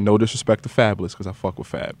 Again, no disrespect to Fabulous, because I fuck with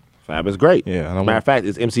Fab. Fab is great. Yeah. Matter of fact,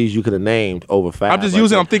 it's MCs you could have named over Fab. I'm just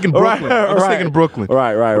using. I'm thinking Brooklyn. I'm just thinking Brooklyn.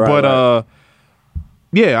 Right. But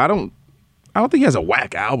yeah, I don't think he has a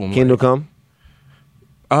whack album. Kingdom Come.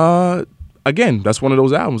 Again, that's one of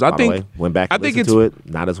those albums. I think went back and listened to it.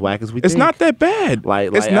 Not as whack as we think. It's not that bad.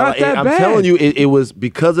 It's not that bad. I'm telling you, it was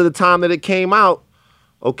because of the time that it came out.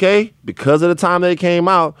 Okay, because of the time that it came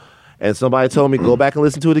out, and somebody told me go back and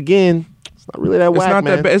listen to it again. It's not really that whack, man. It's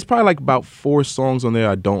not that bad. It's probably like about 4 songs on there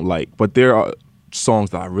I don't like, but there are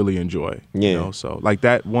songs that I really enjoy. Yeah. You know, so like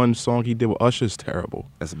that one song he did with Usher is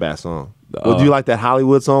terrible. That's a bad song. Well, do you like that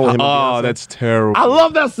Hollywood song with him and Beyonce? Oh, that's terrible. I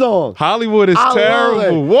love that song. Hollywood is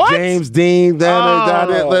terrible. What? James Dean, down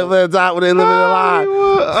there, when they living alive.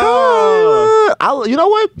 You know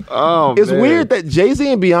what? Oh, it's man. weird that Jay-Z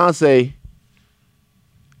and Beyonce,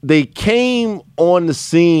 they came on the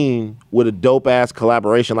scene with a dope-ass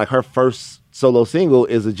collaboration. Like her first solo single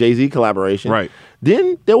is a Jay-Z collaboration. Right.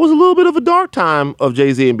 Then there was a little bit of a dark time of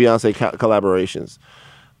Jay-Z and Beyonce collaborations.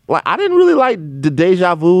 Like, I didn't really like the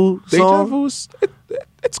Deja Vu song. Deja Vu's,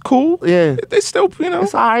 it's cool. Yeah. They still, you know.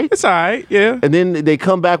 It's all right. It's all right, yeah. And then they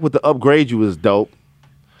come back with the Upgrade You was dope.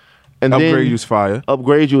 And Upgrade You was fire.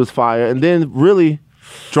 Upgrade You was fire. And then really,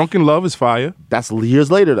 Drunken Love is fire. that's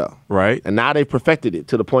years later though. Right. And now they perfected it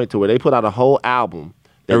to the point to where they put out a whole album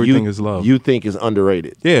that Everything Is Love. you think is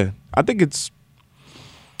underrated. Yeah. I think it's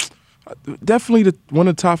definitely one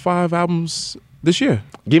of the top 5 albums this year.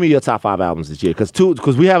 Give me your top 5 albums this year,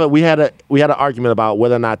 because we had an argument about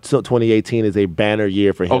whether or not 2018 is a banner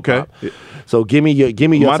year for hip hop. Okay. So give me your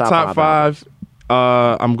My top 5.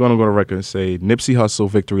 I'm gonna go to record and say Nipsey Hussle,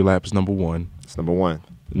 Victory Lap is number 1. It's number 1.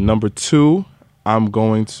 Number 2, I'm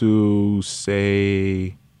going to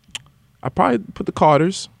say I probably put the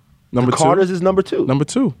Carters. The Carters is number 2. Number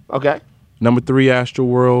 2. Okay. Number 3, Astro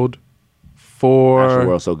World. 4. Astro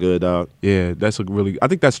World so good, dog. Yeah, I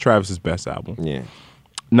think that's Travis's best album. Yeah.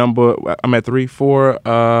 I'm at 3. 4,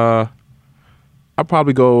 I'll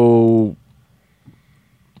probably go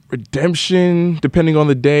Redemption, depending on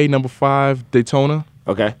the day. Number 5, Daytona.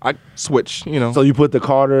 Okay. I switch, you know. So you put the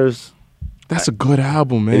Carters. That's a good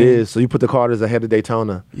album, man. It is. So you put the Carters ahead of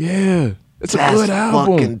Daytona. Yeah. It's That's a good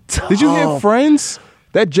album. fucking tough. Did you hear Friends?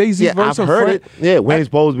 That Jay-Z verse I've on heard Friends? it. Yeah, we ain't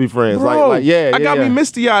supposed to be friends. Bro, I got me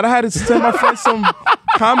misty-eyed. I had to send my friend some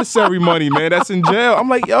commissary money, man. That's in jail. I'm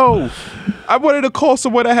like, yo, I wanted to call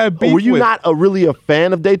someone I had beef Were you with. not really a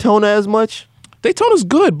fan of Daytona as much? Daytona's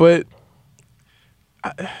good, but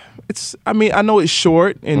I know it's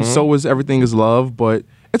short, and so is Everything Is Love, but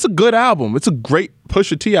it's a good album. It's a great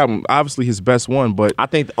Pusha T album. Obviously his best one, but I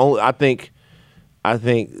think the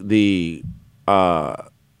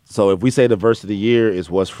so if we say the verse of the year is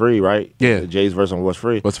What's Free, right? Yeah. Jay's verse on What's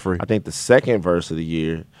Free. What's Free. I think the second verse of the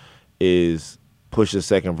year is Pusha's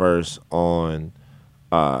second verse on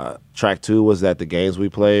track 2. Was that The Games We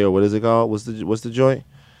Play, or what is it called? What's the joint?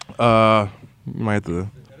 you might have to.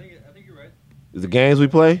 I think you're right. Is The Games We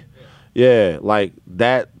Play? Yeah, like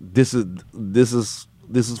that. This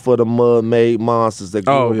is for the mud-made monsters that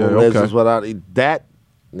grew up on legends without that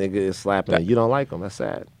nigga is slapping. You don't like them. That's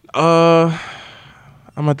sad.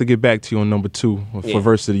 I'm about to get back to you on number 2 for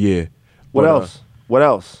verse of the year. What else? What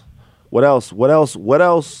else?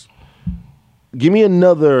 Give me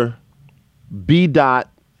another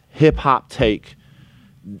B-Dot hip-hop take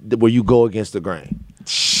where you go against the grain.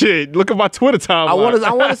 Shit, look at my Twitter timeline.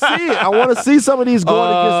 I want to see it. I want to see some of these going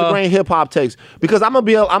against the grain hip-hop takes, because I'm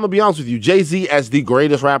gonna be honest with you. Jay-Z, as the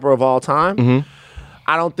greatest rapper of all time,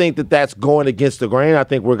 I don't think that's going against the grain. I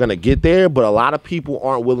think we're gonna get there, but a lot of people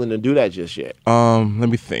aren't willing to do that just yet. Let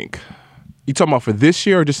me think. You talking about for this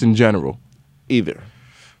year or just in general? Either.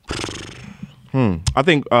 I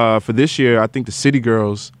think for this year, I think the City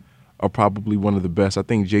Girls are probably one of the best. I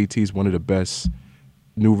think JT's one of the best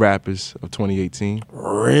new rappers of 2018.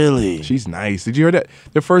 Really? She's nice. Did you hear that?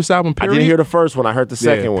 Their first album, Period? I didn't hear the first one. I heard the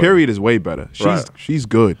second one. Period is way better. She's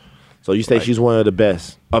good. So you say she's one of the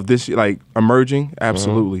best of this, like emerging?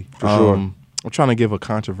 Absolutely, for sure. I'm trying to give a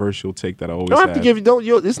controversial take that I always don't have to give.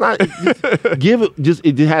 It's not. Give it. Just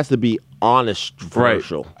it has to be honest.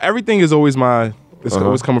 Controversial. Right. Everything is always It's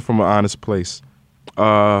always coming from an honest place.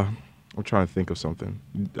 I'm trying to think of something.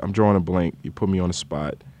 I'm drawing a blank. You put me on the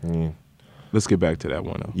spot. Let's get back to that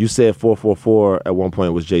one though. You said 444 at one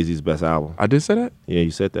point was Jay-Z's best album. I did say that? Yeah,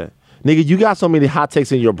 you said that. Nigga, you got so many hot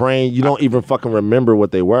takes in your brain, you don't even fucking remember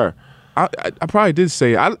what they were. I probably did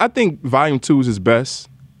say it. I think Volume 2 is his best,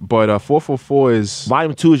 but 444 is...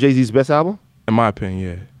 Volume 2 is Jay-Z's best album? In my opinion,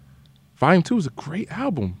 yeah. Volume 2 is a great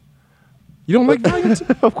album. You don't like Volume 2?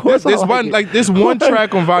 Of course there's one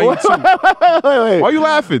track on Volume 2. Wait. Why are you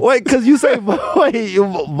laughing? Wait, because you say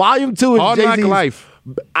Volume 2 is Hard Knock Jay-Z's... Life.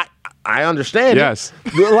 I understand. Yes.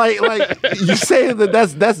 Like you saying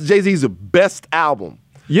that's Jay-Z's best album.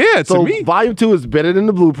 Yeah, So to me. Volume 2 is better than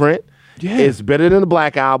The Blueprint. Yeah. It's better than the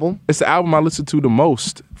Black Album. It's the album I listen to the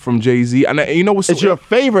most from Jay-Z. And you know what's It's your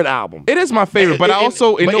favorite album. It is my favorite, but I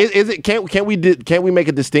also... is it? Can't we make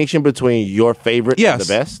a distinction between your favorite and the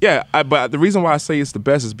best? Yeah, but the reason why I say it's the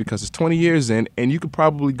best is because it's 20 years in, and you could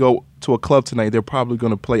probably go to a club tonight. They're probably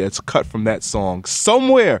going to play a cut from that song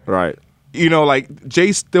somewhere. Right. You know, like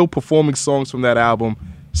Jay's still performing songs from that album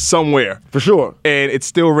somewhere. For sure. And it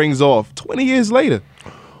still rings off 20 years later.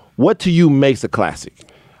 What to you makes a classic?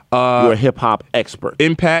 You're a hip hop expert.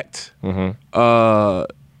 Impact.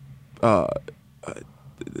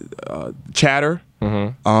 Chatter.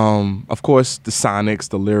 Of course, the sonics,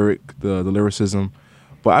 the lyricism.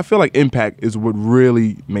 But I feel like Impact is what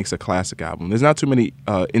really makes a classic album. There's not too many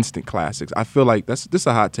instant classics. I feel like this is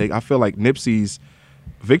a hot take. I feel like Nipsey's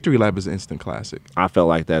Victory Lap is an instant classic. I felt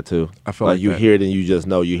like that too. I felt like you that. hear it and you just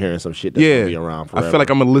know you're hearing some shit that's gonna be around forever. I feel like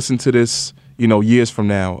I'm gonna listen to this, years from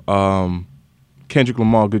now. Kendrick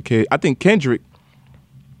Lamar, good kid. I think Kendrick.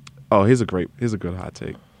 Oh, here's a good hot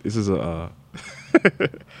take. This is I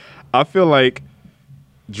feel like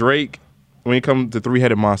Drake, when it comes to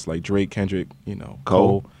three-headed monster like Drake, Kendrick,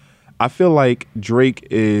 Cole. I feel like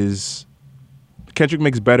Kendrick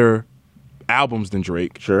makes better albums than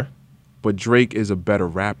Drake. Sure. But Drake is a better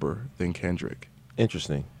rapper than Kendrick.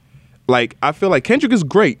 Interesting. Like, I feel like Kendrick is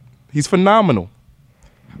great. He's phenomenal.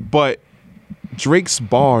 But Drake's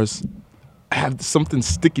bars have something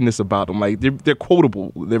stickiness about them. Like, they're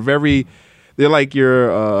quotable. They're like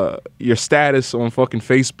your status on fucking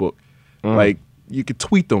Facebook. Like, you could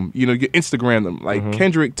tweet them, you Instagram them. Like,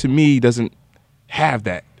 Kendrick, to me, doesn't have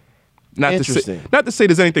that. Not to say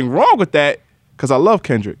there's anything wrong with that, because I love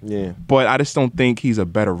Kendrick. Yeah. But I just don't think he's a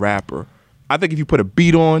better rapper. I think if you put a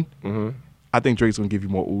beat on, I think Drake's going to give you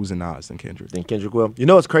more oohs and ahs than Kendrick. Than Kendrick will. You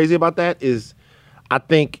know what's crazy about that is I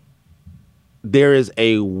think there is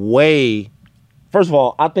a way... First of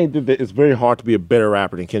all, I think that it's very hard to be a better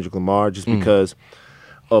rapper than Kendrick Lamar just because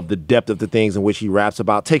of the depth of the things in which he raps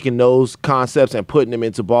about. Taking those concepts and putting them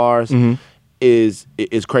into bars is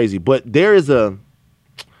crazy. But there is a...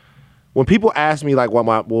 When people ask me like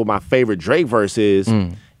what my favorite Drake verse is,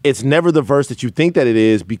 it's never the verse that you think that it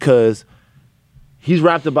is because he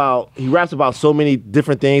raps about so many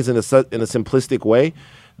different things in a simplistic way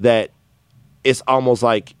that it's almost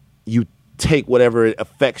like you take whatever it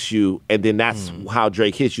affects you and then that's how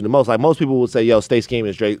Drake hits you the most. Like most people would say, yo, Stay Scheming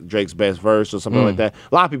is Drake's best verse or something like that.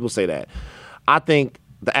 A lot of people say that. I think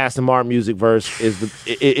the Aston Martin music verse is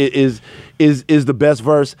the best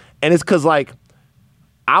verse, and it's because like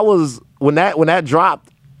I was when that dropped,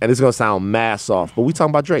 and it's gonna sound mad soft, but we talking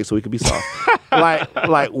about Drake, so we could be soft.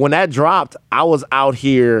 like when that dropped, I was out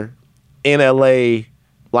here in LA,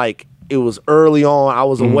 like it was early on. I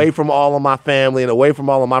was away from all of my family and away from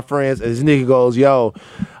all of my friends, and this nigga goes, "Yo,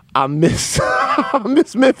 I miss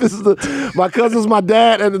Memphis. My cousin's my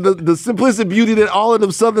dad, and the simplicity beauty that all of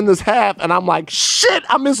them Southerners have." And I'm like, shit,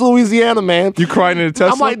 I miss Louisiana, man. You crying in the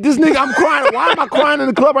Tesla? I'm like, this nigga, I'm crying. Why am I crying in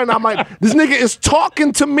the club right now? I'm like, this nigga is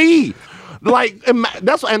talking to me. Like,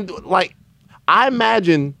 that's and like, I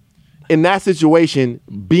imagine in that situation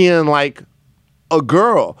being like a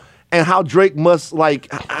girl. And how Drake must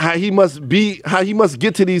how he must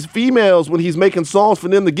get to these females when he's making songs for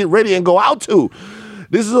them to get ready and go out to.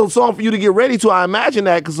 This is a song for you to get ready to. I imagine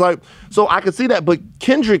that so I can see that. But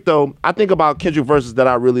Kendrick though, I think about Kendrick verses that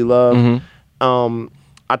I really love.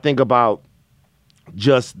 I think about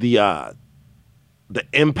just the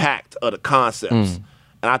impact of the concepts,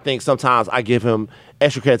 and I think sometimes I give him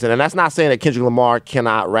extra credit. And that's not saying that Kendrick Lamar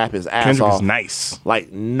cannot rap his ass Kendrick off. is nice.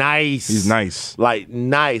 Like, nice. He's nice. Like,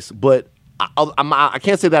 nice. But I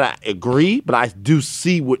can't say that I agree, but I do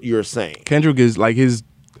see what you're saying. Kendrick is like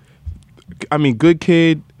Good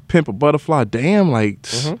Kid, Pimp a Butterfly. Damn, like...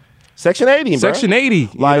 Section 80, bro. Section 80,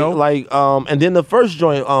 and then the first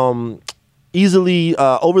joint,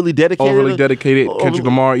 overly dedicated. Kendrick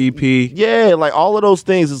Lamar EP. Yeah, like all of those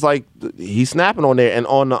things is like he's snapping on there, and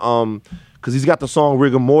on the because he's got the song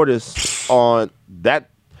Rigor Mortis on that.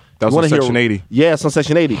 That was You on wanna hear- Section 80. Yeah, it's on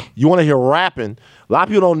Section 80. You want to hear rapping. A lot of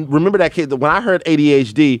people don't remember that kid. When I heard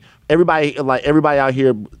ADHD, everybody out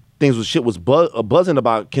here, shit was buzzing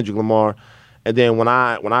about Kendrick Lamar. And then when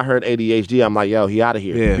I heard ADHD, I'm like, yo, he out of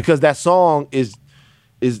here. Yeah. Because that song it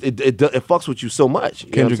fucks with you so much.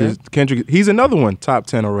 You know what I'm saying? Kendrick, he's another one, top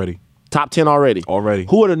 10 already. Top 10 already. Already.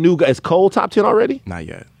 Who are the new guys? Is Cole top 10 already? Not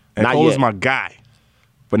yet. And Not Cole yet. is my guy,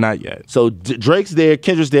 but not yet. So Drake's there,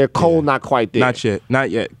 Kendrick's there, Cole not quite there. Not yet.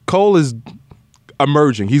 Not yet. Cole is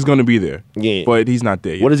emerging. He's going to be there. Yeah. But he's not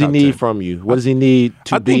there yet. What does he top need 10. from you? What does he need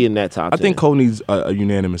to be in that top 10? I think Cole needs a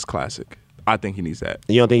unanimous classic. I think he needs that.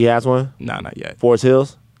 You don't think he has one? Nah, not yet. Forest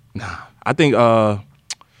Hills? Nah. I think,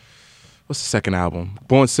 what's the second album?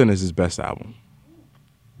 Born Sinner is his best album.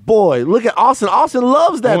 Boy, look at Austin. Austin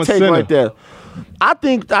loves that Born take Sinner. right there. I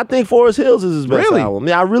think Forest Hills is his best Really? album.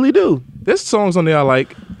 Yeah, I really do. There's songs on there I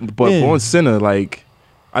like, but Yeah. Born Sinner, like,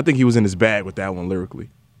 I think he was in his bag with that one lyrically.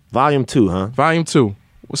 Volume 2, huh? Volume 2.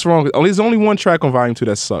 What's wrong? There's only one track on Volume 2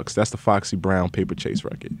 that sucks. That's the Foxy Brown Paper Chase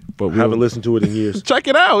record. But I haven't listened to it in years. check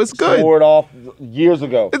it out. It's good. Tore it off years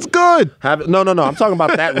ago. It's good. No. I'm talking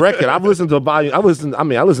about that record. I've listened to Volume. I listen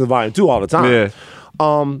to Volume 2 all the time. Yeah.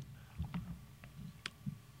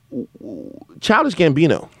 Childish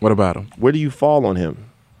Gambino. What about him? Where do you fall on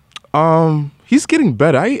him? He's getting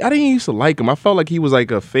better. I didn't used to like him. I felt like he was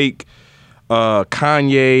like a fake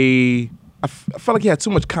Kanye. I felt like he had too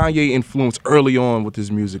much Kanye influence early on with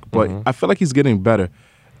his music, but I feel like he's getting better.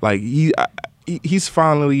 Like he's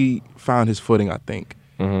finally found his footing. I think,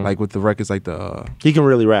 like with the records, like He can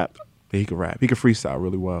really rap. he could rap, he could freestyle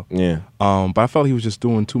really well. Yeah. But I felt he was just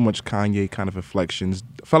doing too much Kanye kind of inflections.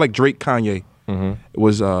 I felt like Drake Kanye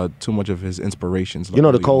was too much of his inspirations. You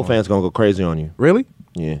know the early Cole on. fans gonna go crazy on you. Really?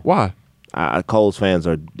 Yeah. Why? Cole's fans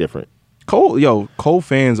are different. Cole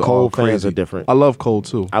fans Cole are fans crazy. are different. I love Cole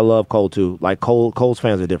too. I love Cole too. Like Cole's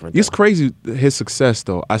fans are different. It's though. crazy his success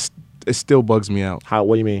though. It still bugs me out How?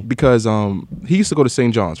 What do you mean? because he used to go to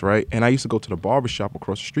St. John's, right? And I used to go to the barbershop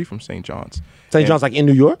across the street from St. John's. St. John's like in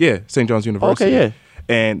New York? Yeah, St. John's University. Okay, yeah.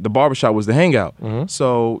 And the barbershop was the hangout.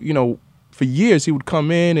 So, for years he would come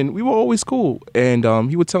in and we were always cool. And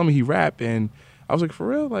he would tell me he rapped and I was like, for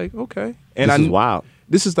real? Like, okay. And This is wild.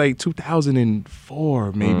 This is like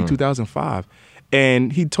 2004, maybe 2005.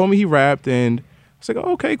 And he told me he rapped and I was like,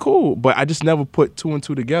 oh, okay, cool. But I just never put two and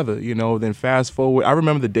two together, Then fast forward, I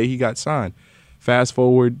remember the day he got signed. Fast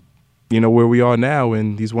forward, where we are now,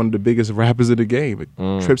 and he's one of the biggest rappers of the game.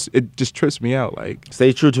 It just trips me out. Like,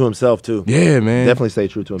 Stay true to himself too. yeah, man. Definitely stay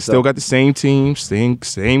true to himself. Still got the same team,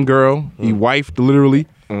 same girl. He wifed literally.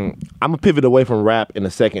 I'm gonna pivot away from rap in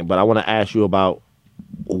a second, but I want to ask you about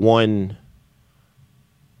one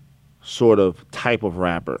sort of type of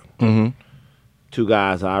rapper. Two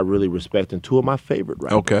guys I really respect and two of my favorite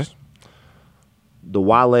rappers. Okay. The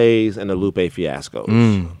Wale's and the Lupe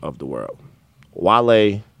Fiascos of the world.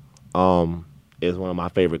 Wale is one of my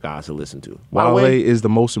favorite guys to listen to. By the Wale way, is the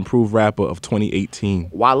most improved rapper of 2018.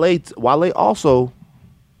 Wale also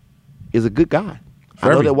is a good guy. I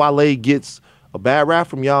know Very. that Wale gets a bad rap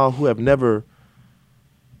from y'all who have never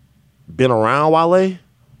been around Wale,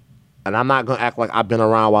 and I'm not gonna act like I've been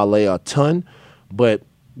around Wale a ton, but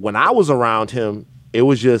when I was around him, it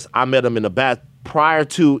was just I met him in the back prior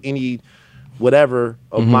to any whatever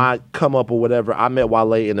of my come up or whatever. I met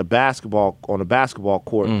Wale on the basketball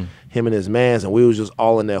court, him and his mans, and we was just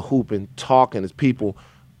all in there hooping, talking as people.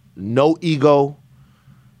 No ego,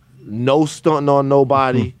 no stunting on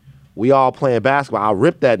nobody. We all playing basketball. I'll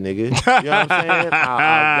rip that nigga. You know what I'm saying?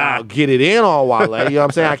 I'll get it in on Wale. You know what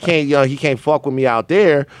I'm saying? I can't, he can't fuck with me out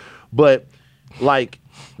there. But like,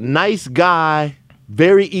 nice guy,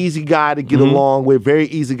 very easy guy to get along with, very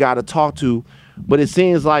easy guy to talk to. But it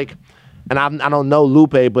seems like, and I don't know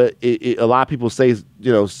Lupe, but a lot of people say,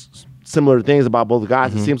 similar things about both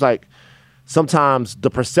guys. It seems like sometimes the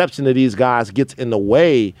perception of these guys gets in the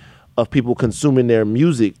way of people consuming their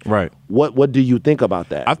music. Right. What do you think about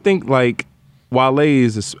that? I think like Wale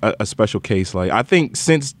is a special case. Like I think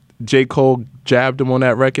since J. Cole jabbed him on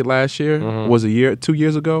that record last year, was 2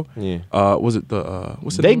 years ago. Yeah. Was it the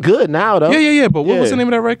what's the They name? good now though. Yeah. But what was the Yeah. name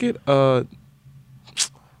of that record?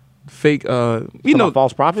 Fake.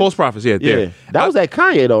 False Prophets? False Prophets. Yeah. Yeah. There. That was that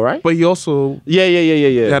Kanye though, right? But he also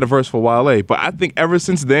Yeah. had a verse for Wale. But I think ever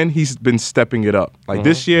since then he's been stepping it up. Like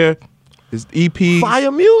this year, his EP.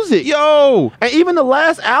 Fire music. Yo. And even the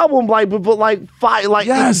last album, like fire, like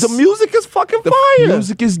Yes. the music is fucking The fire.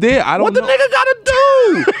 music is there. I don't What the know. nigga gotta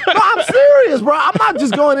do? No, I'm serious, bro. I'm not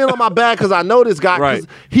just going in on my bag because I know this guy. 'Cause Right.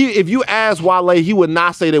 If you ask Wale, he would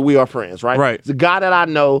not say that we are friends, right? Right. It's a guy that I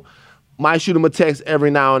know. Might shoot him a text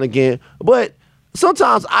every now and again, but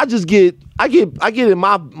sometimes I I get in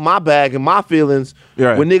my bag and my feelings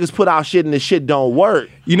Right. when niggas put out shit and the shit don't work.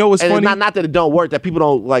 You know what's and funny? It's not that it don't work, that people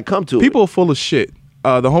don't like come to People are full of shit.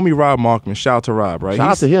 The homie Rob Markman, shout out to Rob, right? Shout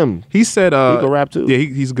out to him. He said, He can rap too. Yeah,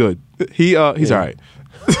 he's good. He's all right.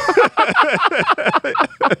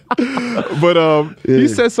 But he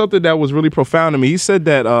said something that was really profound to me. He said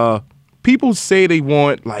that people say they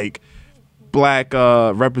want like black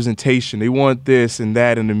representation. They want this and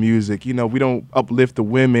that in the music. You know, we don't uplift the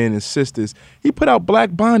women and sisters. He put out Black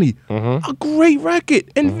Bonnie, a great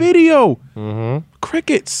record and video.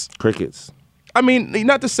 Crickets. I mean,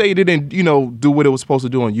 not to say it didn't, you know, do what it was supposed to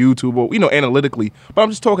do on YouTube or, you know, analytically, but I'm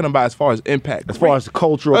just talking about as far as impact. As far as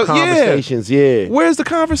cultural conversations, yeah. Where's the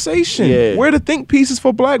conversation? Yeah. Where are the think pieces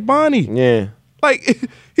for Black Bonnie? Yeah. Like,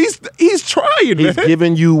 he's trying, He's man.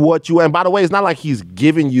 giving you what you, and by the way, it's not like he's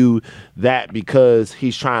giving you that because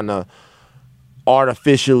he's trying to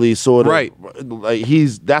artificially sort of, Right. like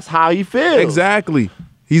that's how he feels. Exactly.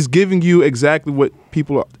 He's giving you exactly what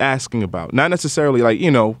people are asking about. Not necessarily like, you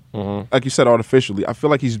know, like you said, artificially. I feel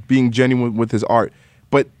like he's being genuine with his art,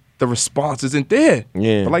 but the response isn't there.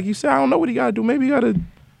 Yeah. But like you said, I don't know what he got to do. Maybe he got to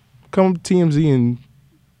come to TMZ and,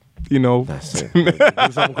 you know. That's it.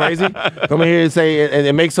 Do something crazy. Come in here and say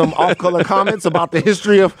and make some off-color comments about the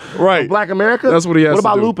history of Black America. That's what he has What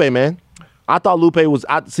about to do. Lupe, man? I thought Lupe was.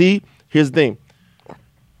 See, here's the thing.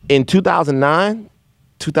 In 2009,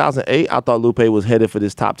 2008, I thought Lupe was headed for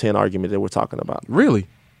this top 10 argument that we're talking about. Really?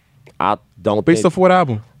 I don't Based think. off what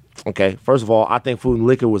album? Okay, first of all, I think Food and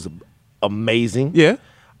Liquor was amazing. Yeah.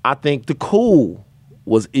 I think The Cool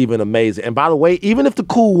was even amazing. And by the way, even if The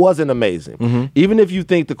Cool wasn't amazing, even if you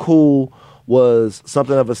think The Cool was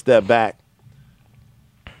something of a step back,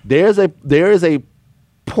 there is a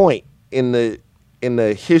point in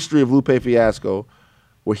the history of Lupe Fiasco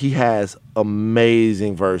where he has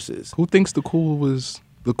amazing verses. Who thinks The Cool is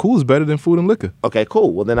better than Food and Liquor? Okay,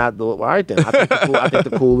 cool. Well, then all right then. I think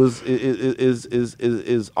the cool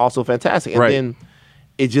is also fantastic. And Right. then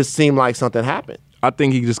it just seemed like something happened. I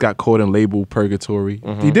think he just got caught in label purgatory.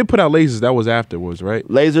 He did put out Lasers. That was afterwards, right?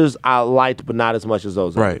 Lasers I liked, but not as much as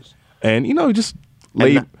those Right. others. And, you know, just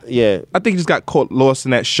And yeah. I think he just got caught lost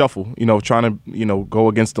in that shuffle, you know, trying to, you know, go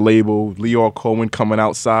against the label. Leor Cohen coming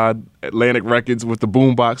outside Atlantic Records with the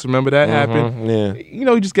boombox. Remember that happened? Yeah. You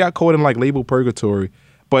know, he just got caught in like label purgatory.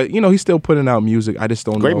 But, you know, he's still putting out music. I just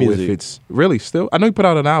don't Great know music. if it's really still. I know he put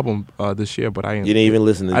out an album this year, but I ain't. You didn't even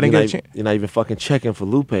listen to I didn't get a chance. You're not even fucking checking for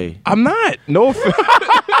Lupe. I'm not. No offense.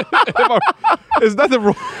 There's nothing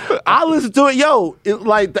wrong. I listened to it. Yo,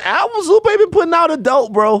 like the albums Lupe been putting out are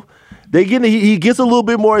dope, bro. He gets a little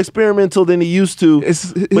bit more experimental than he used to,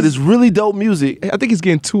 but it's really dope music. I think he's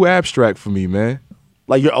getting too abstract for me, man.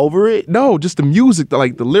 Like you're over it? No, just the music.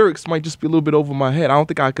 Like the lyrics might just be a little bit over my head. I don't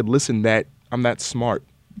think I could listen that. I'm that smart.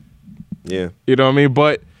 Yeah. You know what I mean?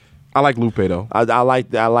 But I like Lupe though. I like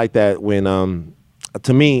that when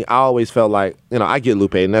to me, I always felt like, you know, I get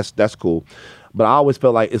Lupe and that's cool. But I always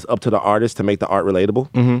felt like it's up to the artist to make the art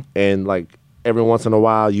relatable. And like every once in a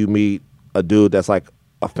while you meet a dude that's like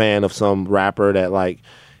a fan of some rapper that like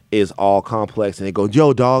is all complex and they go,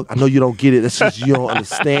 yo, dog, I know you don't get it. That's just you don't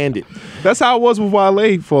understand it. That's how it was with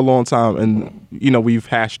Wale for a long time. And, you know, we've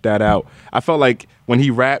hashed that out. I felt like when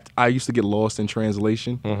he rapped, I used to get lost in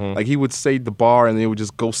translation. Like he would say the bar and then it would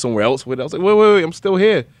just go somewhere else with it. I was like, wait, I'm still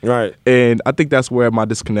here. Right. And I think that's where my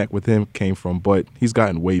disconnect with him came from. But he's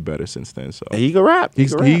gotten way better since then. So And he can rap.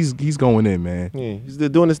 he's going in, man. Yeah, he's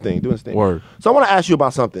doing his thing, Word. So I want to ask you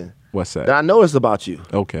about something What's that? that I noticed about you.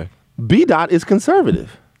 Okay. B Dot is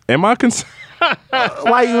conservative. Am I concerned?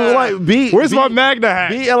 like B. Where's B, my Magna hat?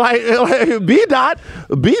 B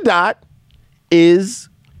Dot is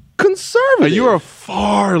conservative. You are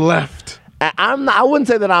far left. I'm not, I wouldn't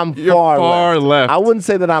say that I'm You're far left. I wouldn't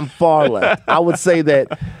say that I'm far left. I would say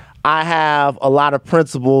that I have a lot of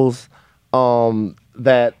principles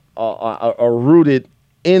that are rooted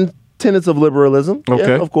in tenets of liberalism.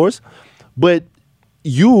 Okay. Yeah, of course. But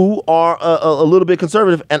you are a little bit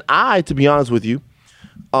conservative, and I, to be honest with you,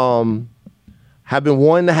 have been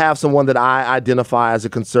wanting to have someone that I identify as a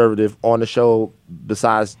conservative on the show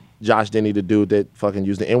besides Josh Denny, the dude that fucking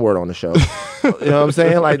used the N-word on the show. You know what I'm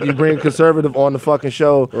saying? Like, you bring a conservative on the fucking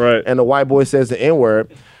show, Right. and the white boy says the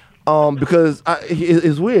N-word, because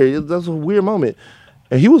it's weird. That's a weird moment.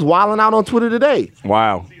 And he was wilding out on Twitter today.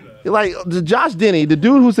 Wow. Like, Josh Denny, the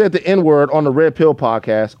dude who said the N-word on the Red Pill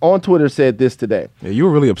podcast, on Twitter said this today. Yeah, you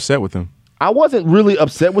were really upset with him. I wasn't really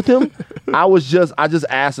upset with him. I just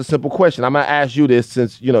asked a simple question. I'm gonna ask you this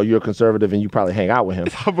since you know you're a conservative and you probably hang out with him.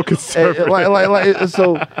 I'm a conservative.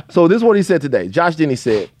 So this is what he said today. Josh Denny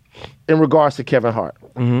said in regards to Kevin Hart.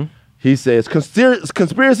 He says,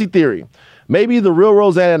 conspiracy theory. Maybe the real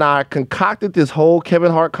Roseanne and I concocted this whole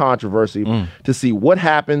Kevin Hart controversy to see what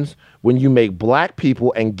happens when you make black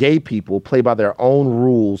people and gay people play by their own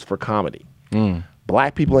rules for comedy.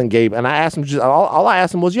 Black people and gay, and I asked him, all I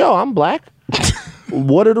asked him was, yo, I'm black.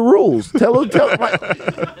 What are the rules? Tell you know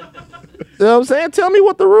what I'm saying? Tell me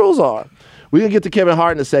what the rules are. We're going to get to Kevin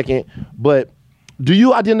Hart in a second, but do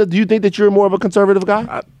you think that you're more of a conservative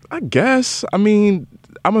guy? I guess. I mean,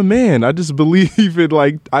 I'm a man. I just believe in,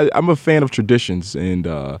 like, I'm a fan of traditions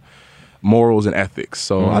and morals and ethics.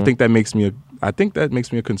 So I think that makes me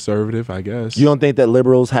a conservative, I guess. You don't think that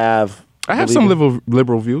liberals have? I have some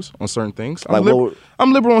liberal views on certain things. I'm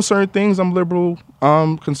liberal on certain things. I'm liberal,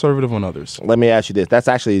 conservative on others. Let me ask you this. That's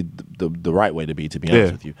actually the right way to be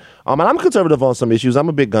honest with you. And I'm conservative on some issues. I'm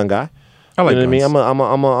a big gun guy. I like guns. What I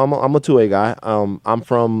mean? I'm a 2A guy. I'm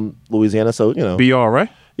from Louisiana, so you know. BR, right?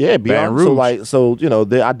 Yeah, BR. Baton Rouge. So you know,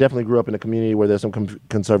 I definitely grew up in a community where there's some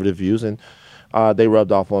conservative views, and they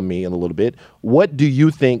rubbed off on me in a little bit. What do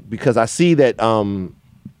you think? Because I see that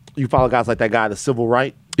you follow guys like that guy, the Civil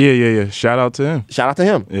Right. Yeah. Shout out to him.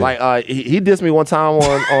 Yeah. Like he dissed me one time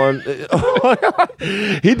on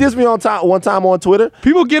he dissed me one time on Twitter.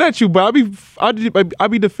 People get at you, but I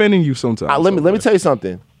be defending you sometimes. Let me tell you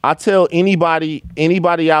something. I tell anybody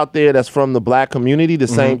out there that's from the black community the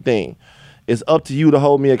same thing. It's up to you to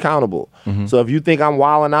hold me accountable. So if you think I'm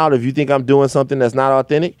wilding out, if you think I'm doing something that's not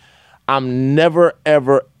authentic, I'm never,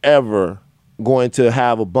 ever, ever going to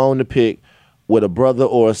have a bone to pick with a brother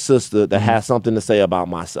or a sister that has something to say about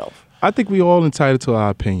myself. I think we all entitled to our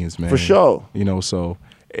opinions, man. For sure. You know, so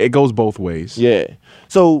it goes both ways. Yeah.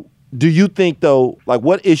 So do you think, though, like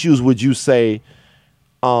what issues would you say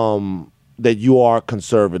that you are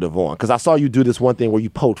conservative on? Because I saw you do this one thing where you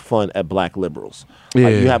poke fun at black liberals. Yeah.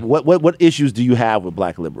 Like you have what issues do you have with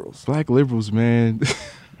black liberals? Black liberals, man.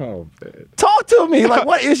 Oh, man. Talk to me. Like,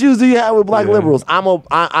 what issues do you have with black liberals? I'm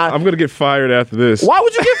gonna get fired after this. Why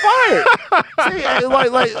would you get fired? See,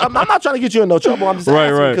 like I'm not trying to get you in no trouble. I'm just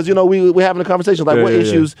asking because you know we're having a conversation. Like, what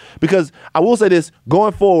issues? Because I will say this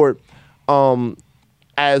going forward.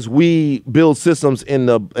 As we build systems in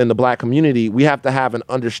the black community, we have to have an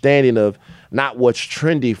understanding of not what's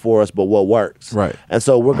trendy for us, but what works. Right. And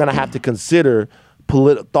so we're gonna have to consider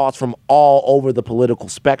thoughts from all over the political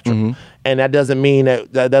spectrum, and that doesn't mean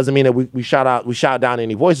that we shout down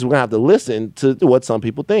any voices. We're gonna have to listen to what some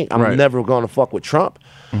people think. I'm never gonna fuck with Trump,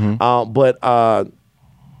 but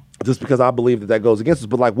just because I believe that goes against us.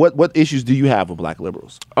 But like, what issues do you have with black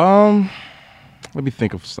liberals? Let me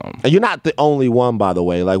think of some. And you're not the only one, by the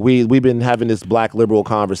way. Like we've been having this black liberal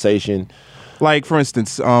conversation. Like, for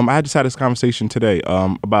instance, I just had this conversation today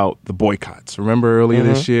about the boycotts. Remember earlier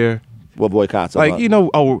this year? What boycotts? Like, you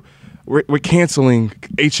know, we're canceling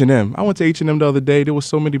H&M. I went to H&M the other day. There was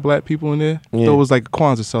so many black people in there. Yeah. So it was like a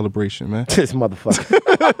Kwanzaa celebration, man. This motherfucker.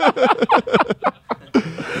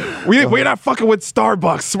 We're not fucking with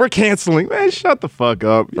Starbucks. We're canceling. Man, shut the fuck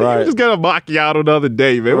up. Right. You just got a macchiato the other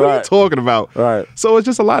day, man. What are you talking about? Right. So it's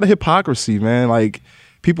just a lot of hypocrisy, man. Like,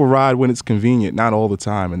 people ride when it's convenient, not all the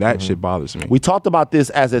time, and that shit bothers me. We talked about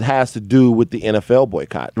this as it has to do with the NFL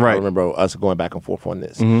boycott. Right. I remember us going back and forth on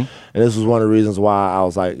this. And this was one of the reasons why I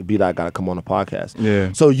was like, B-Dot got to come on the podcast.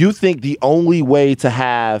 Yeah. So you think the only way to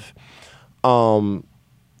have, the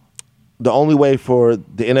only way for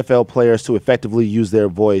the NFL players to effectively use their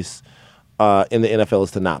voice in the NFL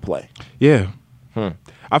is to not play? Yeah.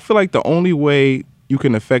 I feel like the only way you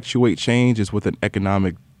can effectuate change is with an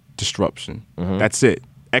economic disruption. That's it.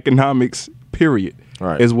 Economics, period,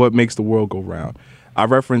 is what makes the world go round. I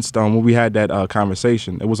referenced when we had that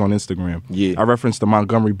conversation, it was on Instagram. Yeah. I referenced the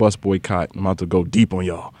Montgomery bus boycott. I'm about to go deep on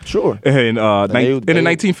y'all. Sure. And in the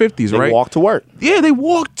 1950s, right? They walked to work. Yeah, they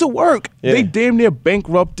walked to work. Yeah. They damn near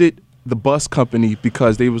bankrupted the bus company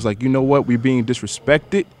because they was like, you know what? We're being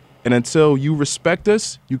disrespected. And until you respect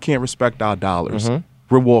us, you can't respect our dollars.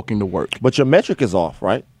 We're walking to work. But your metric is off,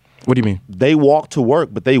 right? What do you mean? They walked to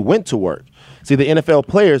work, but they went to work. See, the NFL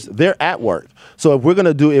players, they're at work. So if we're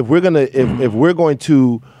going to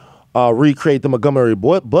recreate the Montgomery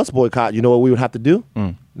bus boycott, you know what we would have to do?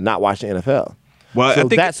 Not watch the NFL. Well, so I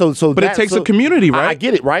think it takes a community, right? I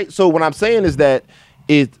get it, right? So what I'm saying is that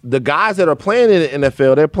the guys that are playing in the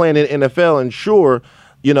NFL, they're playing in the NFL, and sure,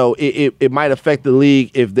 you know, it might affect the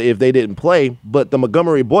league if they didn't play, but the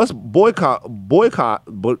Montgomery bus boycott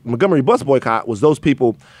was those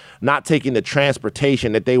people not taking the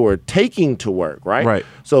transportation that they were taking to work, right? Right.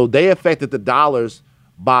 So they affected the dollars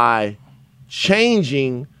by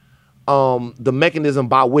changing the mechanism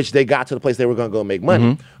by which they got to the place they were going to go make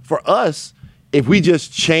money. For us, if we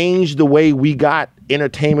just change the way we got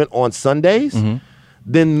entertainment on Sundays,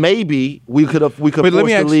 then maybe we could force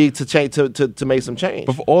the league to change to make some change.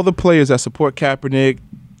 But for all the players that support Kaepernick,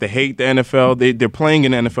 they hate the NFL. They're playing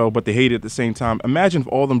in the NFL, but they hate it at the same time. Imagine if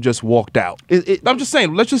all of them just walked out. I'm just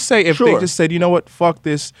saying. Let's just say if they just said, you know what, fuck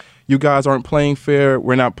this. You guys aren't playing fair.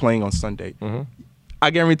 We're not playing on Sunday. I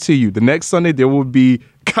guarantee you, the next Sunday there will be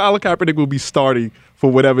Colin Kaepernick will be starting for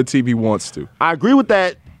whatever team he wants to. I agree with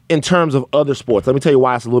that in terms of other sports. Let me tell you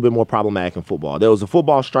why it's a little bit more problematic in football. There was a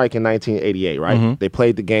football strike in 1988, right? They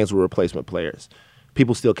played the games with replacement players.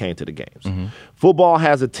 People still came to the games. Football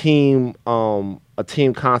has a team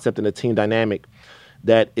concept and a team dynamic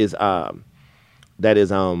that is a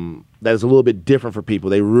little bit different for people.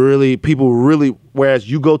 People really. Whereas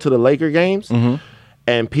you go to the Laker games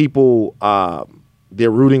and people they're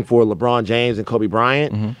rooting for LeBron James and Kobe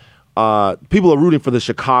Bryant. People are rooting for the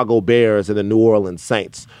Chicago Bears and the New Orleans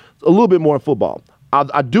Saints. A little bit more in football.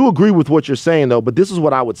 I do agree with what you're saying though, but this is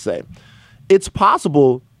what I would say. It's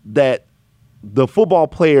possible that the football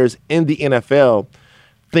players in the NFL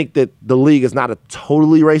think that the league is not a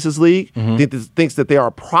totally racist league, thinks that there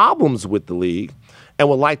are problems with the league and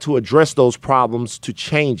would like to address those problems to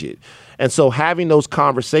change it. And so having those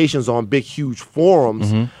conversations on big, huge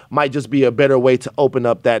forums might just be a better way to open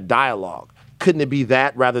up that dialogue. Couldn't it be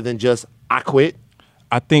that rather than just, I quit?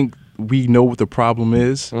 I think we know what the problem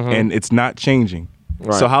is, and it's not changing.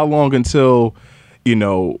 Right. So how long until,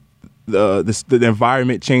 the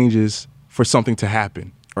environment changes for something to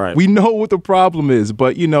happen? Right. We know what the problem is,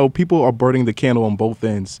 but, people are burning the candle on both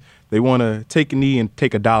ends. They want to take a knee and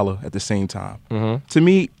take $1 at the same time. To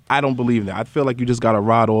me, I don't believe that. I feel like you just got to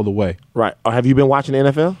ride all the way. Right. Have you been watching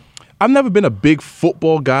the NFL? I've never been a big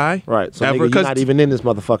football guy. Right. So ever, nigga, you're not even in this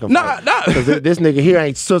motherfucking fight. Nah. Because this nigga here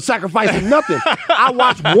ain't sacrificing nothing. I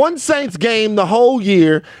watched one Saints game the whole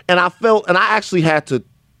year, and I actually had to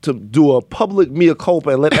do a public mea culpa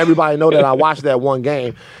and let everybody know that I watched that one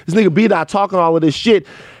game. This nigga B-Dot talking all of this shit.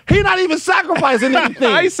 He not even sacrificing anything.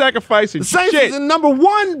 I ain't sacrificing the Saints shit. is in number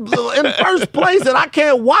one in first place, and I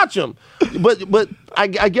can't watch him. But I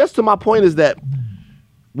guess to my point is that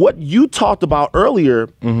what you talked about earlier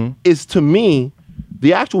is, to me,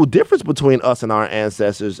 the actual difference between us and our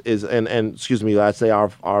ancestors is, and excuse me, I'd say our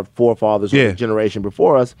forefathers or the generation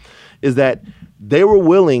before us, is that they were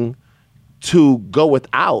willing to go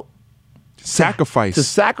without sacrifice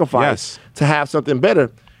yes, to have something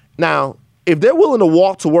better. Now, if they're willing to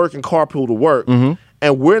walk to work and carpool to work, and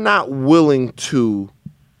we're not willing to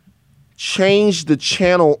change the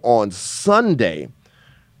channel on Sunday,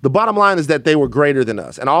 the bottom line is that they were greater than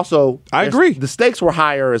us. And also, I agree, the stakes were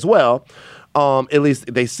higher as well. At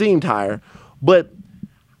least they seemed higher. But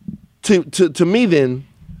to me then,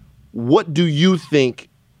 what do you think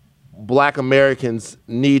Black Americans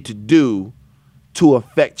need to do to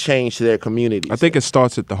affect change to their communities? I think it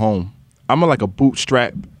starts at the home. I'm like a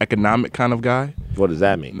bootstrap economic kind of guy. What does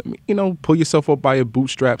that mean? Pull yourself up by your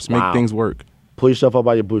bootstraps, make things work. Pull yourself up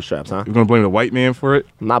by your bootstraps, huh? You're gonna blame the white man for it?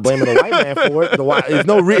 I'm not blaming the white man for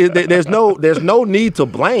it. There's no need to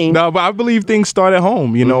blame. No, but I believe things start at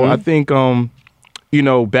home. I think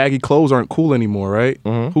baggy clothes aren't cool anymore, right?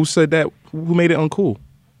 Who said that? Who made it uncool?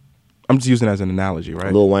 I'm just using it as an analogy,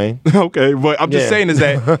 right? Lil Wayne. Okay, but I'm just saying is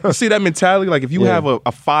that, you see that mentality? Like if you have a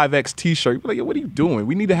 5X t-shirt, you're like, yo, what are you doing?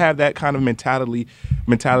 We need to have that kind of mentality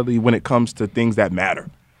when it comes to things that matter.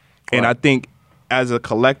 Right. And I think as a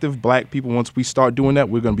collective, Black people, once we start doing that,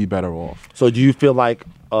 we're going to be better off. So do you feel like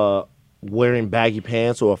wearing baggy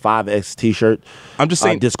pants or a 5X t-shirt I'm just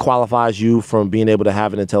saying, disqualifies you from being able to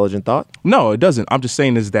have an intelligent thought? No, it doesn't. I'm just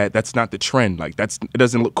saying is that's not the trend. Like it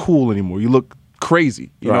doesn't look cool anymore. You look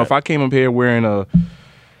crazy. You know, if I came up here wearing a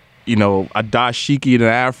dashiki and an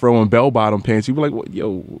afro and bell-bottom pants, you'd be like, well,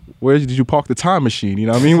 yo, where did you park the time machine? You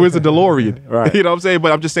know what I mean? Where's the DeLorean? Right. You know what I'm saying?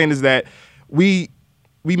 But I'm just saying is that we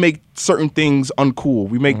make certain things uncool.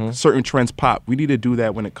 We make certain trends pop. We need to do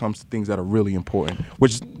that when it comes to things that are really important,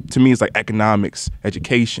 which to me is like economics,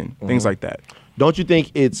 education, things like that. Don't you think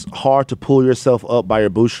it's hard to pull yourself up by your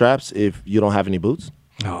bootstraps if you don't have any boots?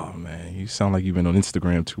 Oh man, you sound like you've been on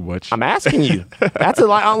Instagram too much. I'm asking you. I'm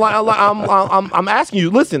asking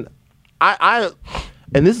you. Listen, I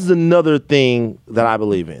and this is another thing that I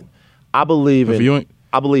believe in. I believe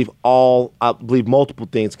multiple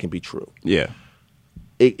things can be true. Yeah.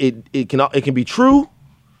 It can be true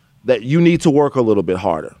that you need to work a little bit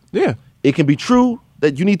harder. Yeah. It can be true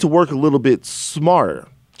that you need to work a little bit smarter.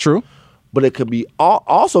 True. But it could be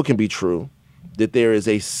also can be true that there is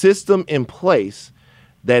a system in place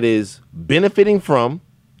that is benefiting from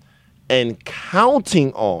and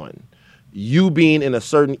counting on you being in a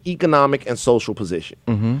certain economic and social position.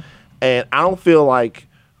 And I don't feel like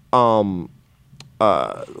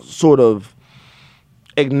sort of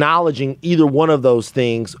acknowledging either one of those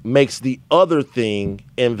things makes the other thing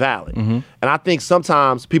invalid. And I think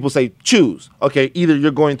sometimes people say, choose. Okay, either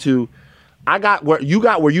you're going to, I got where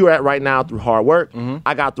you're at right now through hard work.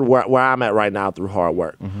 I got through where I'm at right now through hard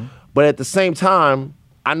work. But at the same time,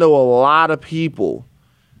 I know a lot of people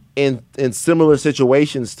in similar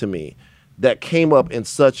situations to me that came up in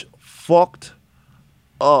such fucked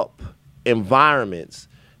up environments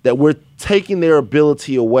that we're taking their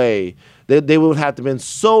ability away. They would have to have been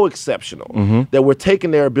so exceptional that we're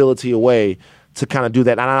taking their ability away to kind of do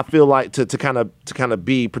that. And I feel like to kind of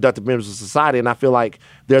be productive members of society. And I feel like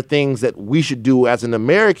there are things that we should do as an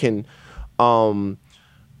American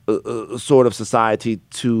sort of society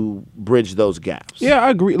to bridge those gaps. Yeah, I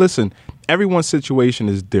agree. Listen, everyone's situation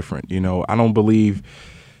is different. You know, I don't believe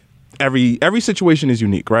every situation is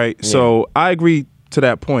unique, right? Yeah. So I agree to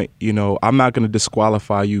that point. You know, I'm not going to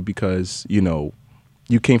disqualify you because, you know,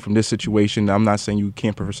 you came from this situation. I'm not saying you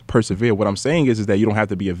can't persevere. What I'm saying is that you don't have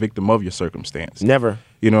to be a victim of your circumstance. Never.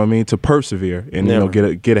 You know what I mean? To persevere and you know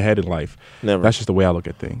get ahead in life. Never. That's just the way I look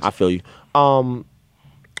at things. I feel you.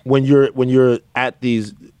 When you're at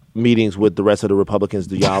these meetings with the rest of the Republicans,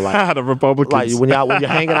 do y'all like the Republicans? Like when you're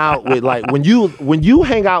hanging out with like when you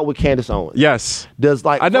hang out with Candace Owens? Yes. Does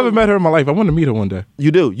like I never met her in my life. I want to meet her one day.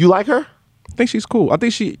 You do? You like her? I think she's cool. I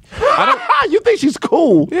think she. You think she's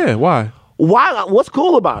cool? Yeah. Why? Why? What's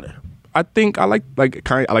cool about her? I think I like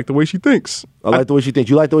the way she thinks. I like the way she thinks.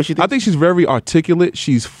 You like the way she thinks? I think she's very articulate.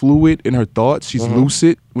 She's fluid in her thoughts. She's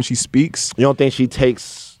lucid when she speaks. You don't think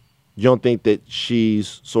that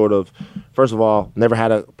she's sort of, first of all, never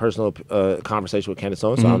had a personal conversation with Candace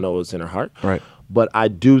Owens, so I don't know what's in her heart. Right. But I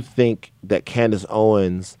do think that Candace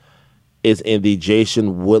Owens is in the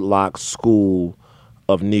Jason Woodlock school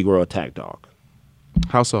of Negro attack dog.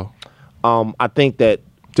 How so? I think that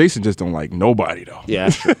Jason just don't like nobody, though. Yeah,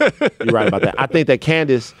 that's true. You're right about that. I think that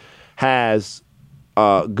Candace has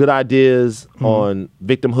good ideas on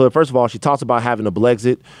victimhood. First of all, she talks about having a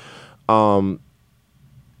Blexit and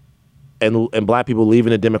black people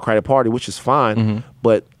leaving the Democratic Party, which is fine.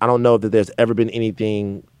 But I don't know that there's ever been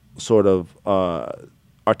anything sort of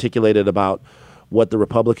articulated about what the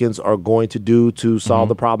Republicans are going to do to solve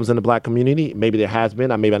the problems in the black community. Maybe there has been.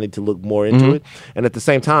 Maybe I need to look more into it. And at the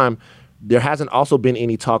same time, there hasn't also been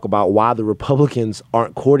any talk about why the Republicans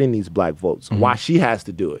aren't courting these black votes, why she has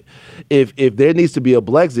to do it. If there needs to be a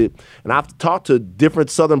Blexit, and I've talked to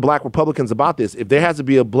different Southern black Republicans about this, if there has to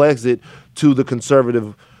be a Blexit to the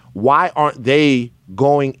conservative, why aren't they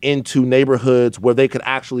going into neighborhoods where they could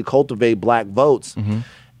actually cultivate black votes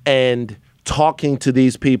and talking to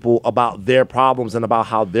these people about their problems and about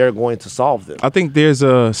how they're going to solve them? I think there's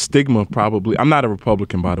a stigma probably. I'm not a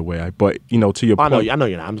Republican, by the way, but you know, to your point. I know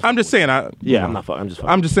you're not. I'm just saying. I'm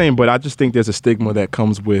just saying, but I just think there's a stigma that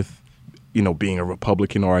comes with, you know, being a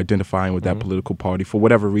Republican or identifying with that political party for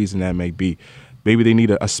whatever reason that may be. Maybe they need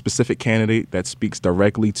a specific candidate that speaks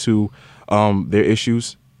directly to their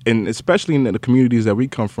issues. And especially in the communities that we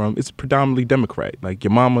come from, it's predominantly Democrat. Like your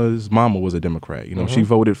mama's mama was a Democrat. You know, she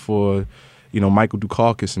voted for, you know, Michael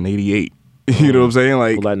Dukakis in '88. You know what I'm saying?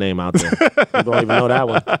 Like, pull that name out there. You don't even know that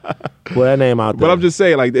one. Pull that name out there. But I'm just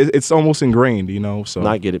saying, like, it's almost ingrained. You know, so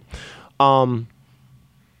I get it. Bro,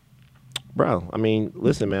 I mean,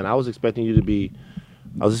 listen, man. I was expecting you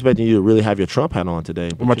to really have your Trump hat on today.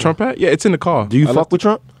 With my Trump hat? Yeah, it's in the car. Do you fuck with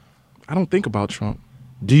Trump? I don't think about Trump.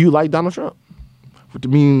 Do you like Donald Trump? What do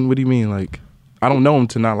you mean? Like, I don't know him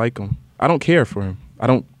to not like him. I don't care for him. I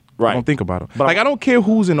don't think about him. But like, I don't care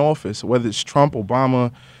who's in office, whether it's Trump,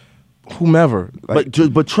 Obama, whomever. Like,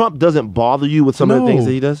 but Trump doesn't bother you with some of the things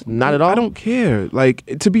that he does? Not at all? I don't care. Like,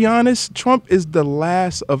 to be honest, Trump is the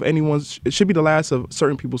last of anyone's, it should be the last of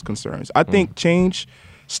certain people's concerns. I think change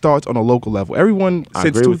starts on a local level. Everyone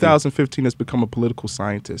since 2015 has become a political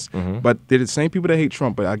scientist. But they're the same people that hate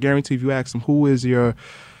Trump. But I guarantee if you ask them, who is your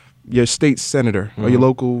state senator or your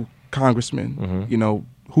local congressman, you know,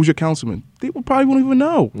 who's your councilman? They probably won't even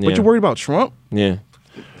know. Yeah. But you're worried about Trump? Yeah.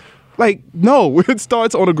 Like, no, it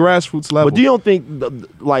starts on a grassroots level. But do you don't think,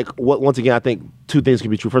 like, once again, I think two things can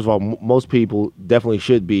be true. First of all, most people definitely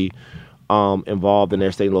should be involved in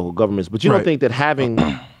their state and local governments. But you don't think that having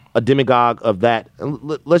a demagogue of that,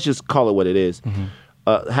 and let's just call it what it is,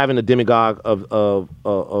 having a demagogue of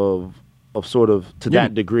sort of to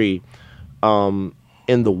that degree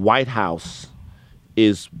in the White House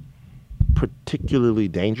is particularly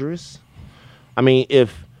dangerous? I mean,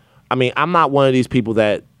 I'm not one of these people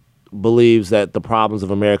that believes that the problems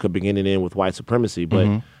of America begin and end with white supremacy,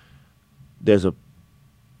 but there's a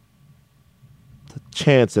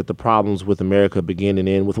chance that the problems with America begin and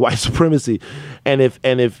end with white supremacy. And if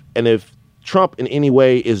Trump in any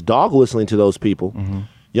way is dog whistling to those people,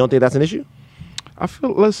 you don't think that's an issue?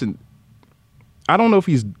 Listen, I don't know if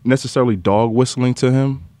he's necessarily dog whistling to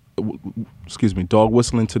him. Dog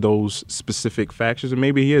whistling to those specific factions, and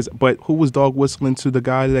maybe he is. But who was dog whistling to the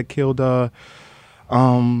guy that killed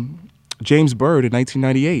James Byrd in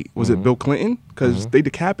 1998? Was it Bill Clinton? Because they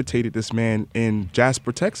decapitated this man in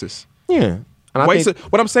Jasper, Texas. Yeah. And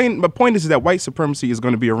what I'm saying, my point is that white supremacy is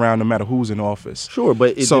going to be around no matter who's in office. Sure,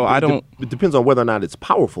 but it depends on whether or not it's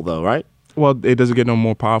powerful, though, right? Well, it doesn't get no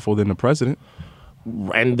more powerful than the president.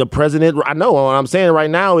 And the president, I know what I'm saying right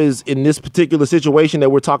now is in this particular situation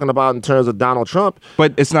that we're talking about in terms of Donald Trump.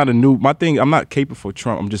 But it's not my thing. I'm not caping for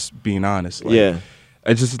Trump. I'm just being honest.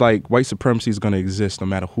 It's just like white supremacy is going to exist no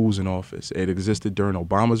matter who's in office. It existed during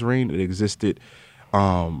Obama's reign. It existed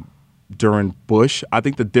during Bush. I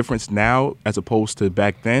think the difference now, as opposed to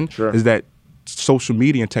back then, is that social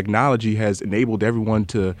media and technology has enabled everyone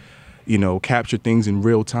to, capture things in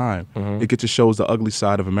real time. It gets to shows the ugly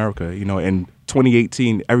side of America. In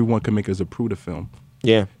 2018, everyone can make a Zapruder film.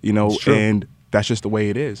 Yeah, and that's just the way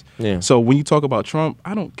it is. Yeah. So when you talk about Trump,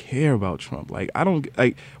 I don't care about Trump.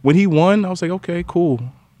 When he won, I was like, okay, cool.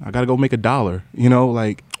 I got to go make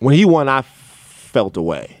 $1. When he won, I felt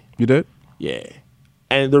away. You did? Yeah.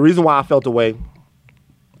 And the reason why I felt away,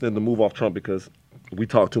 then to move off Trump, because we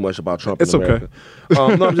talk too much about Trump in America.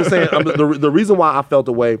 Okay. No, I'm just saying, the reason why I felt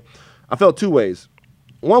away, I felt two ways.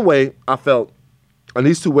 One way, I felt, and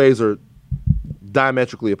these two ways are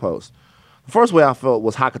diametrically opposed. The first way I felt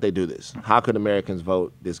was, how could they do this? How could Americans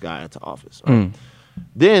vote this guy into office? Right?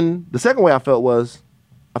 Then the second way I felt was,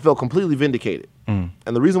 I felt completely vindicated. And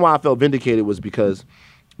the reason why I felt vindicated was because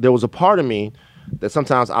there was a part of me that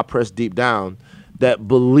sometimes I press deep down that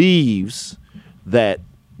believes that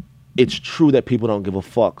it's true that people don't give a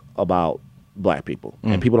fuck about black people.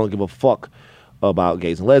 And people don't give a fuck about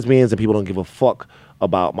gays and lesbians, and people don't give a fuck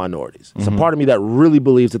about minorities. It's a part of me that really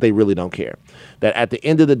believes that they really don't care. That at the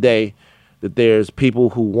end of the day, that there's people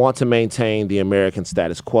who want to maintain the American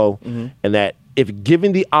status quo, and that if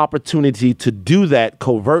given the opportunity to do that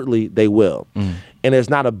covertly, they will. And there's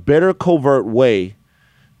not a better covert way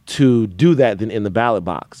to do that than in the ballot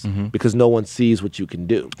box, because no one sees what you can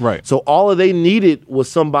do. Right. So all they needed was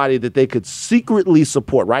somebody that they could secretly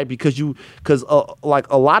support, right? Because like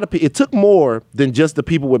a lot of people, it took more than just the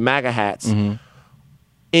people with MAGA hats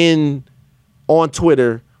on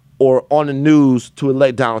Twitter or on the news to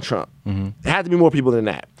elect Donald Trump. It had to be more people than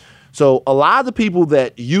that. So a lot of the people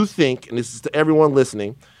that you think, and this is to everyone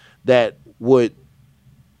listening, that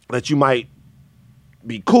you might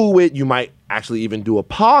be cool with, you might actually even do a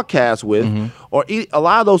podcast with, or a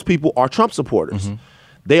lot of those people are Trump supporters.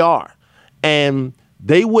 They are. And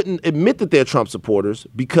they wouldn't admit that they're Trump supporters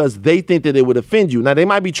because they think that it would offend you. Now, they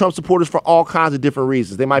might be Trump supporters for all kinds of different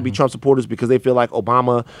reasons. They might be Trump supporters because they feel like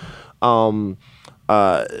Obama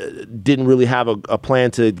didn't really have a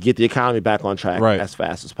plan to get the economy back on track as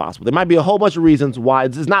fast as possible. There might be a whole bunch of reasons why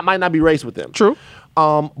might not be race with them. True.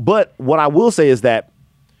 But what I will say is that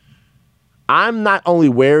I'm not only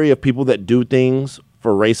wary of people that do things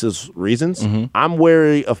for racist reasons. I'm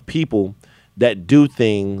wary of people that do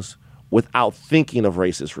things without thinking of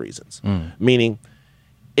racist reasons. Meaning,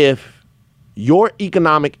 if your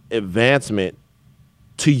economic advancement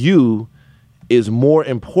to you is more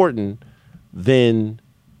important than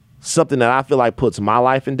something that I feel like puts my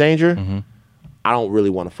life in danger, I don't really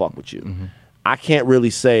want to fuck with you. I can't really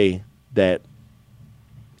say that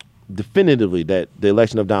definitively that the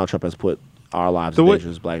election of Donald Trump has put our lives in danger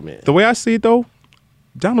as black men. The way I see it, though,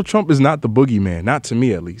 Donald Trump is not the boogeyman. Not to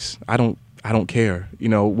me, at least. I don't care.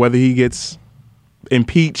 Whether he gets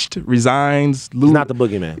impeached, resigns, he's not the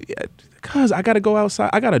boogeyman. Because I got to go outside.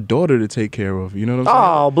 I got a daughter to take care of. You know what I'm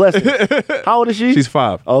saying? Oh, bless her. How old is she? She's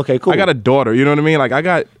 5. Oh, okay, cool. I got a daughter. You know what I mean? Like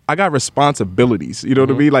I got responsibilities. You know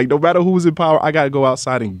what I mean? Like no matter who's in power, I got to go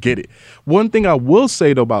outside and get it. One thing I will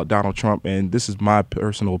say though about Donald Trump, and this is my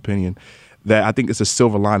personal opinion, that I think it's a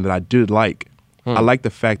silver line that I did like. I like the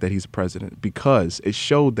fact that he's president because it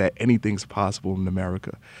showed that anything's possible in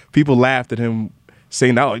America. People laughed at him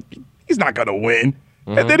saying, "Oh, he's not gonna win,"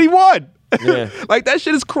 and then he won. Yeah. Like that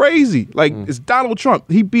shit is crazy. Like it's Donald Trump.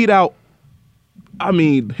 He beat out,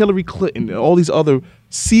 Hillary Clinton and all these other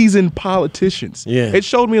seasoned politicians. Yeah. It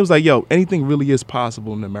showed me, it was like, yo, anything really is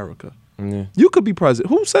possible in America. Yeah. You could be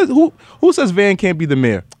president. Who says Van can't be the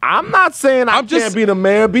mayor? I'm not saying I can't be the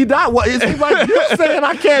mayor. Be that what? It seems like you're saying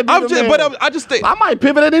I can't be the mayor. But I just think I might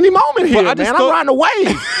pivot at any moment here, man. I'm riding a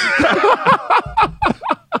wave.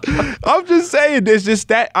 I'm just saying, there's just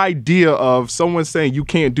that idea of someone saying you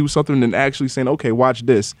can't do something and actually saying, okay, watch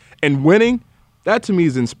this. And winning, that to me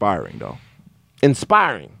is inspiring, though.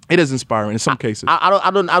 Inspiring. It is inspiring in some cases.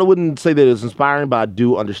 I wouldn't say that it's inspiring, but I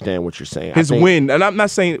do understand what you're saying. His win, and I'm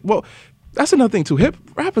not saying. Well, that's another thing too.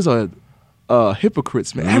 Rappers are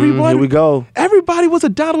hypocrites, man. Everybody. Here we go. Everybody was a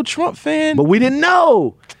Donald Trump fan, but we didn't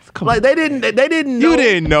know. Like they didn't know. You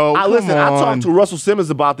didn't know. I talked to Russell Simmons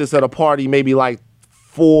about this at a party, maybe like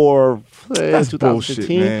 2015. Bullshit,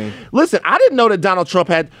 man. Listen, I didn't know that Donald Trump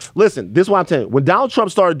had. Listen, this is what I'm telling you. When Donald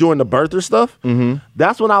Trump started doing the birther stuff,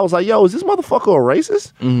 that's when I was like, "Yo, is this motherfucker a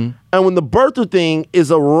racist?" And when the birther thing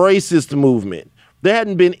is a racist movement, there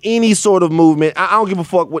hadn't been any sort of movement. I don't give a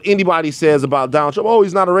fuck what anybody says about Donald Trump. Oh,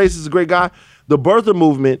 he's not a racist. He's a great guy. The birther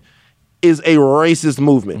movement is a racist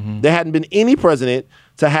movement. There hadn't been any president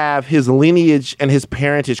to have his lineage and his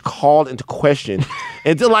parentage called into question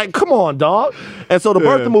until like, come on, dog. And so the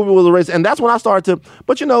birther movement was a racist. And that's when I started to,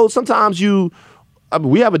 but you know, sometimes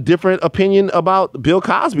we have a different opinion about Bill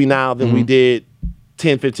Cosby now than we did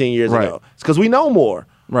 10, 15 years ago. It's because we know more.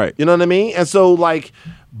 Right. You know what I mean? And so like,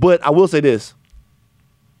 but I will say this.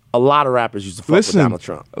 A lot of rappers used to fuck with Donald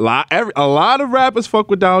Trump. A lot of rappers fuck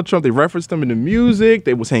with Donald Trump. They referenced him in the music.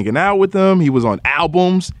 They was hanging out with him. He was on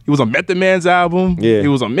albums. He was on Method Man's album. Yeah. He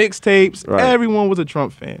was on mixtapes. Right. Everyone was a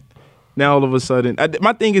Trump fan. Now all of a sudden,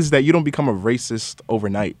 my thing is that you don't become a racist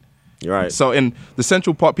overnight. You're right. So in the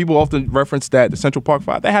Central Park, people often reference that the Central Park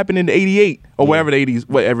Five that happened in '88 or whatever the '80s,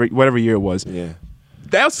 whatever year it was. Yeah.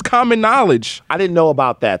 That's common knowledge. I didn't know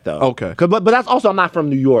about that though. Okay. But that's also, I'm not from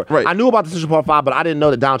New York. Right. I knew about the Central Park 5, but I didn't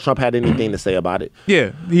know that Donald Trump had anything to say about it.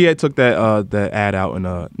 Yeah, he had took that ad out in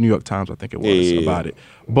New York Times, I think it was, about it.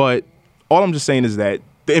 But all I'm just saying is that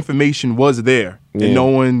the information was there, and no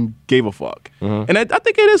one gave a fuck. And I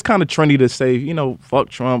think it is kind of trendy to say, you know, fuck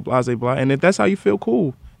Trump, blah, blah, blah. And if that's how you feel,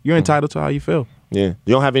 cool. You're entitled to how you feel. Yeah.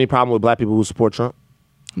 You don't have any problem with black people who support Trump?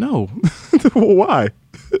 No. Why?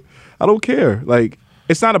 I don't care. Like,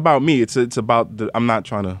 it's not about me. It's about I'm not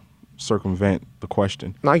trying to circumvent the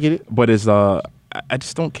question. No, I get it. But it's I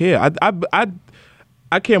just don't care.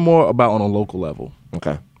 I care more about on a local level.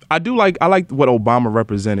 Okay. I like what Obama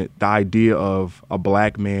represented, the idea of a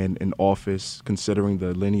black man in office, considering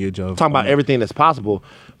the lineage of Talking about everything that's possible.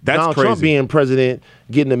 That's Donald crazy. Trump being president,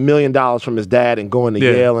 getting $1 million from his dad and going to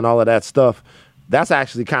Yale and all of that stuff. That's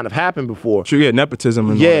actually kind of happened before. True, yeah, nepotism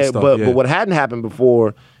and all that stuff. But what hadn't happened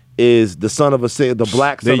before is the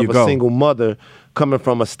black son of a single mother coming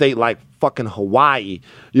from a state like fucking Hawaii.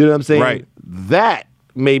 You know what I'm saying? Right. That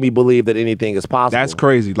made me believe that anything is possible. That's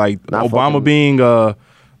crazy. Like Not Obama fucking- being a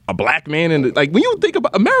black man, and like when you think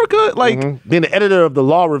about America, like being the editor of the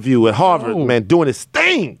law review at Harvard, No. man, doing his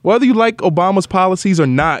thing. whether you like Obama's policies or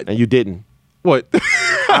not, And you didn't. what?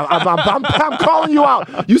 I'm calling you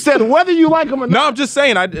out. You said whether you like him or No, not. I'm just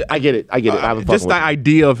saying. I get it. I was just the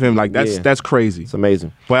idea of him, like Yeah. that's crazy. It's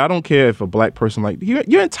amazing. But I don't care if a black person like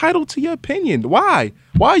you're entitled to your opinion. Why?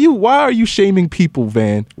 Why are you shaming people,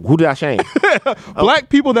 Van? Who did I shame? Black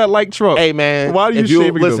people that like Trump. Hey, man. Why are you if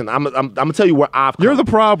shaming listen, them? I'm gonna tell you where I've come. You're the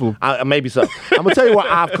problem. Maybe so. I'm gonna tell you where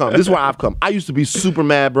I've come. This is where I've come. I used to be super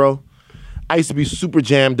mad, bro. I used to be super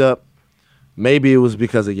jammed up. Maybe it was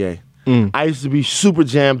because of Ye. I used to be super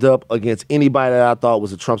jammed up against anybody that I thought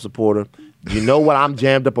was a Trump supporter. You know what I'm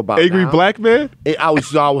jammed up about? Angry now? black man. I was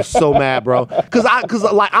so mad, bro. Cause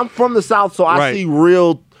like I'm from the South, so I Right. see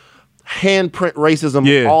real handprint racism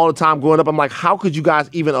Yeah. all the time growing up. I'm like, how could you guys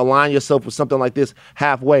even align yourself with something like this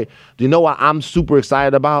halfway? Do you know what I'm super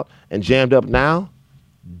excited about and jammed up now?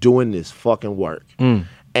 Doing this fucking work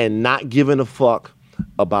and not giving a fuck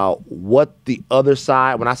about what the other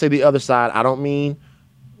side. When I say the other side, I don't mean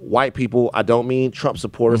white people. I don't mean Trump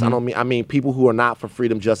supporters. I mean people who are not for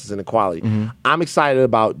freedom, justice, and equality. I'm excited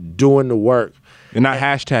about doing the work You're not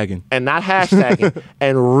hashtagging. and not hashtagging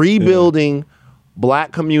and rebuilding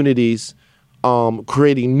black communities,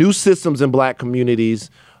 creating new systems in black communities,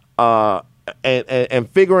 and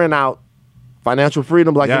figuring out financial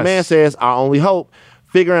freedom, like the Yes. man says, our only hope,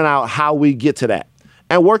 figuring out how we get to that.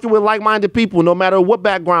 And working with like-minded people, no matter what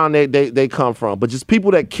background they come from, but just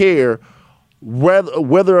people that care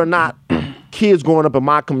whether or not kids growing up in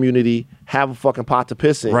my community have a fucking pot to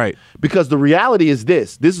piss in. Right. Because the reality is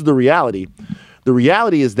this is the reality. The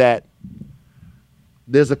reality is that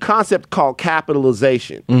there's a concept called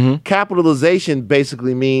capitalization. Capitalization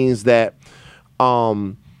basically means that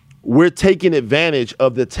we're taking advantage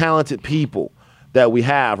of the talented people that we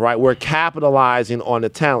have, right? We're capitalizing on the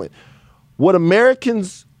talent. What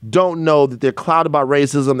Americans don't know that they're clouded by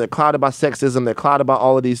racism, they're clouded by sexism, they're clouded by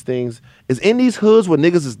all of these things, is in these hoods where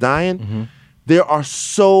niggas is dying, there are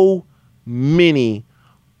so many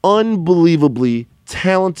unbelievably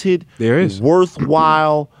talented, There is.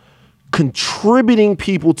 worthwhile, contributing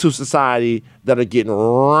people to society that are getting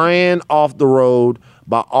ran off the road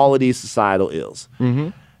about all of these societal ills.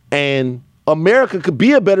 And America could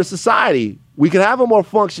be a better society. We could have a more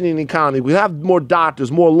functioning economy. We have more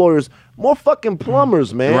doctors, more lawyers, more fucking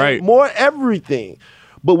plumbers, man. Right. More everything.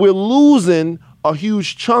 But we're losing a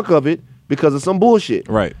huge chunk of it because of some bullshit.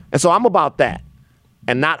 Right. And so I'm about that.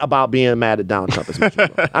 And not about being mad at Donald Trump.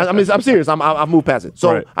 I mean, I'm serious. I've moved past it.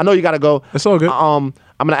 So Right. I know you got to go. It's all good. I'm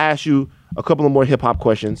going to ask you a couple of more hip hop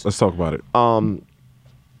questions. Let's talk about it. One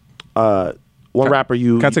rapper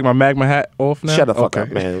you... Can I take my Magma hat off now? Shut the fuck up,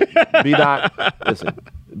 man. B-Dot, listen.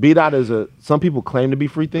 B-Dot is some people claim to be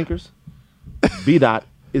free thinkers. B-Dot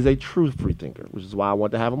is a true free thinker, which is why I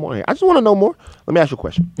want to have him on here. I just want to know more. Let me ask you a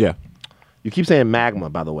question. Yeah. You keep saying magma,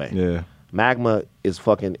 by the way. Yeah. Magma is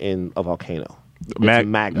fucking in a volcano. It's MAGA.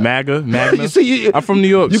 Magma. You see, I'm from New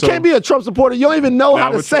York. You can't be a Trump supporter. You don't even know how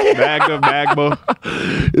to say it. Magma.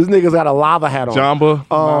 This nigga's got a lava hat on. Jamba.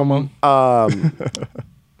 Mama.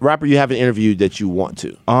 Rapper you haven't interviewed that you want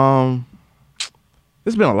to.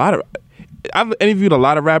 There's been a lot of... I've interviewed a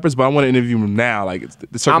lot of rappers, but I want to interview them now. Like, it's,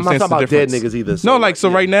 the circumstances I'm not talking about dead different. niggas either. No, like, so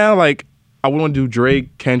right now, like, I want to do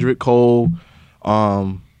Drake, Kendrick, Cole.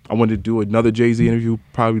 I want to do another Jay-Z interview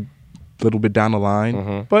probably a little bit down the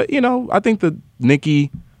line. But, you know, I think the Nicki,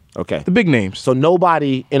 Okay. the big names. So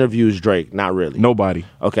nobody interviews Drake, not really. Nobody.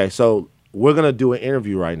 Okay, so we're gonna do an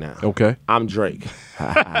interview right now. Okay. I'm Drake.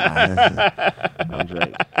 I'm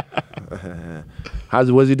Drake. What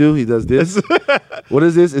does he do? He does this. What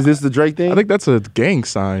is this? Is this the Drake thing? I think that's a gang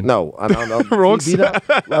sign. No, I don't know. Wrong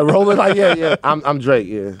like, rolling like yeah. I'm Drake.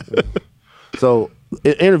 Yeah. So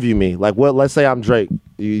interview me. Like what? Let's say I'm Drake.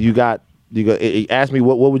 You got. Ask me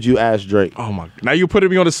what would you ask Drake? Oh my! Now you're putting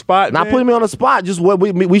me on the spot. Not man. putting me on the spot. Just what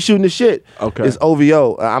we shooting the shit. Okay. It's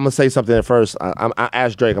OVO. I'm gonna say something at first. I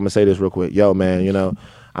asked Drake. I'm gonna say this real quick. Yo, man. You know,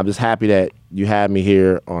 I'm just happy that you had me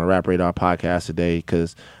here on Rap Radar podcast today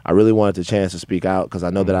because I really wanted the chance to speak out because I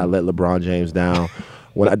know that I let LeBron James down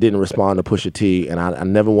when I didn't respond to Pusha T, and I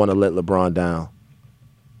never want to let LeBron down.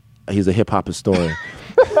 He's a hip hop historian.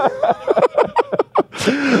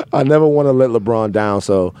 I never want to let LeBron down.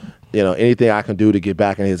 So. You know, anything I can do to get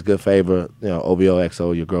back in his good favor, you know,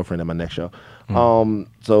 OVOXO, your girlfriend at my next show.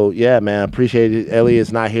 So, yeah, man, appreciate it.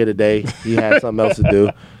 Elliot's not here today. He had something else to do.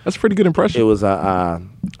 That's a pretty good impression. It was a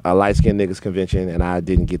light-skinned niggas convention, and I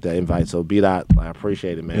didn't get the invite. So, B-Dot, I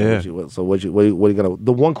appreciate it, man. Yeah. What are you going to...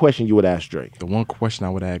 The one question you would ask Drake. The one question I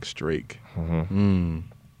would ask Drake.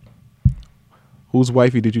 Whose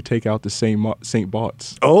wifey did you take out to St.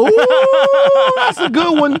 Bart's? Oh, that's a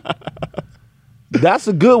good one. That's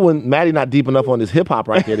a good one. Maddie not deep enough on this hip hop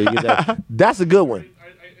right there to get that. That's a good one. It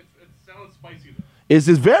sounds spicy though. It's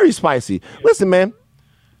very spicy. Yeah. Listen, man.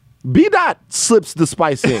 B-Dot slips the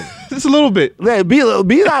spice in. Just a little bit. Yeah,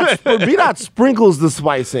 B-Dot sprinkles the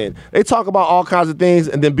spice in. They talk about all kinds of things,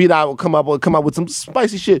 and then B-Dot will come up with some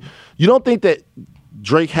spicy shit. You don't think that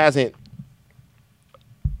Drake hasn't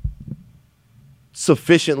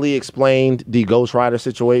sufficiently explained the Ghost Rider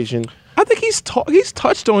situation? I think he's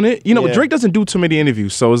touched on it. You know, Yeah. Drake doesn't do too many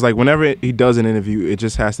interviews, so it's like whenever he does an interview, it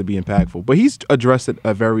just has to be impactful. But he's addressed it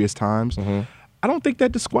at various times. I don't think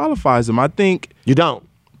that disqualifies him. I don't think he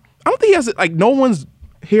has like no one's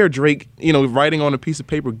hear Drake, you know, writing on a piece of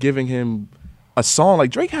paper, giving him a song.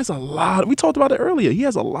 Like Drake has a lot. We talked about it earlier. He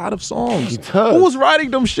has a lot of songs. He does. Who was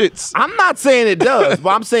writing them shits? I'm not saying it does, but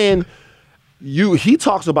I'm saying he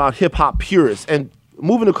talks about hip hop purists and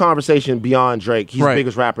moving the conversation beyond Drake. He's Right. the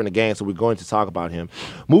biggest rapper in the game, so we're going to talk about him.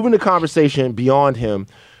 Moving the conversation beyond him,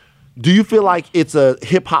 do you feel like it's a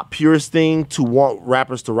hip hop purist thing to want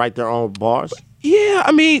rappers to write their own bars? Yeah,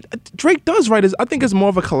 I mean, Drake does write his. I think it's more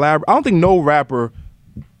of a collab. I don't think no rapper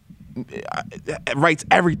writes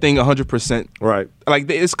everything 100%. Right. Like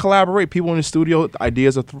it's collaborate. People in the studio, the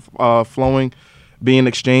ideas are flowing, being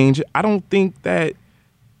exchanged. I don't think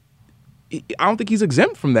he's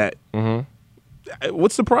exempt from that.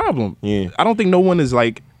 What's the problem? Yeah. I don't think no one is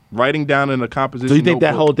like writing down in a composition. So you think that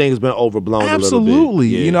notebook. whole thing has been overblown Absolutely. a little bit?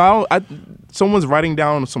 Yeah. You know, someone's writing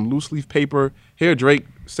down on some loose leaf paper. Here, Drake,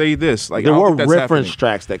 say this. Like There I don't were think that's reference happening.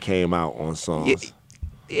 tracks that came out on songs.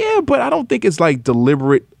 Yeah, but I don't think it's like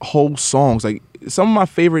deliberate whole songs. Like some of my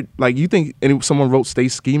favorite, like you think someone wrote "Stay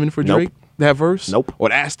Scheming" for Nope. Drake? That verse? Nope.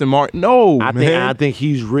 Or Aston Martin? No, I think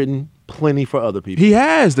he's written plenty for other people. he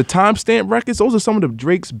has the timestamp records. Those are some of the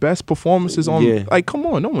Drake's best performances on. Yeah. Like, come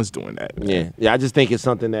on, no one's doing that. Man. Yeah. I just think it's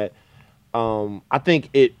something that I think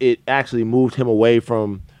it actually moved him away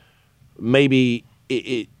from maybe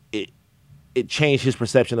it changed his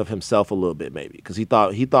perception of himself a little bit, maybe because he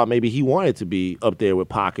thought maybe he wanted to be up there with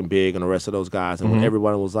Pac and Big and the rest of those guys, and when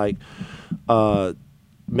everyone was like,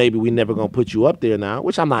 maybe we never gonna put you up there now,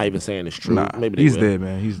 which I'm not even saying is true. Nah, maybe they he's will. there,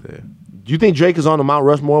 man. He's there. You think Drake is on the Mount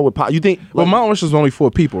Rushmore with Pac? You think? Well, Mount Rushmore is only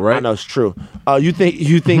 4 people, right? I know it's true. You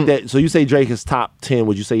think that? So you say Drake is top 10?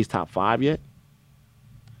 Would you say he's top 5 yet?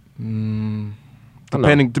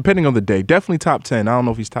 Depending on the day, definitely top 10. I don't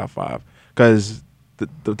know if he's top 5 because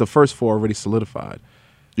the first 4 already solidified.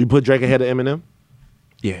 You put Drake ahead of Eminem?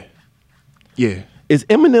 Yeah. Is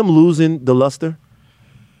Eminem losing the luster?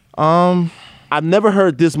 I've never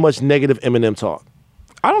heard this much negative Eminem talk.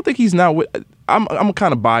 I don't think he's not. I'm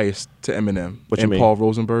kind of biased to Eminem and Paul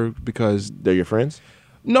Rosenberg because they're your friends.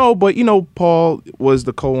 No, but Paul was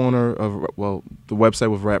the co-owner of the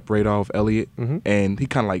website with Rap Radar with Elliot, and he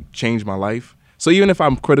kind of like changed my life. So even if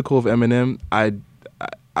I'm critical of Eminem,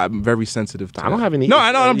 I'm very sensitive to. I don't have any. No,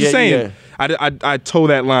 I know. I'm just saying. Yeah. I toe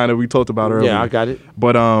that line that we talked about earlier. Yeah, I got it.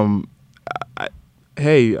 But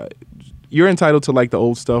hey, you're entitled to like the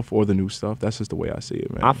old stuff or the new stuff. That's just the way I see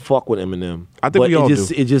it, man. I fuck with Eminem. I think we all do.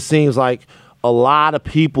 It just seems like a lot of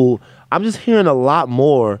people. I'm just hearing a lot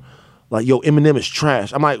more. Like, yo, Eminem is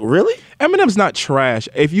trash. I'm like, really? Eminem's not trash.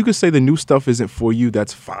 If you could say the new stuff isn't for you,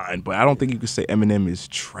 that's fine. But I don't think you could say Eminem is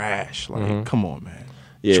trash. Like, come on, man.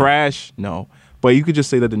 Yeah. Trash? No. But you could just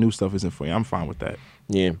say that the new stuff isn't for you. I'm fine with that.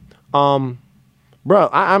 Yeah. Bro,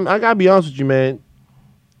 I gotta be honest with you, man.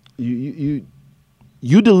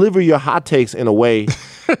 You deliver your hot takes in a way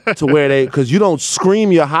to where because you don't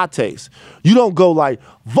scream your hot takes. You don't go like,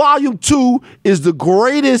 Volume 2 is the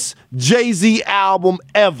greatest Jay-Z album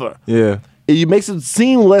ever. Yeah. It makes it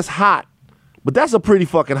seem less hot, but that's a pretty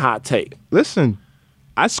fucking hot take. Listen,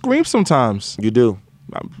 I scream sometimes. You do.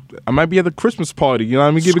 I might be at the Christmas party. You know what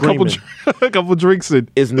I mean? Give a couple drinks in.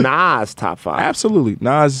 Is Nas top 5? Absolutely.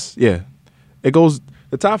 Nas, yeah. It goes,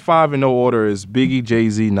 the top 5 in no order is Biggie,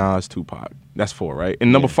 Jay-Z, Nas, Tupac. That's 4, right?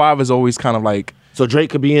 And number 5 is always kind of like. So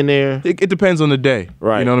Drake could be in there? It depends on the day.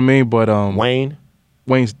 Right. You know what I mean? But Wayne?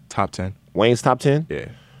 Wayne's top 10. Wayne's top 10? Yeah.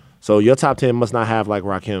 So your top 10 must not have like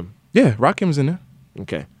Rakim. Yeah, Rakim's in there.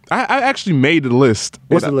 Okay. I actually made the list.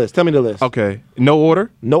 What's the list? Tell me the list. Okay. No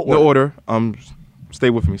order. No order. Stay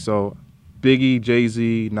with me. So Biggie,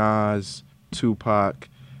 Jay-Z, Nas, Tupac,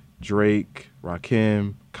 Drake,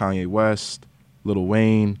 Rakim, Kanye West, Lil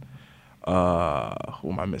Wayne. Who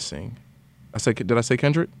am I missing? Did I say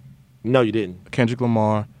Kendrick? No, you didn't. Kendrick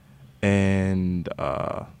Lamar and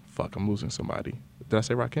I'm losing somebody. Did I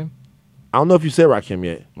say Rakim? I don't know if you said Rakim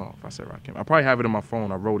yet. Well, if I said Rakim, I probably have it on my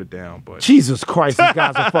phone. I wrote it down, but Jesus Christ, this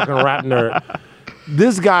guy's a fucking rap nerd.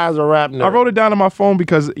 This guy's a rap nerd. I wrote it down on my phone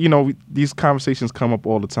because these conversations come up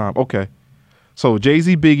all the time. Okay, so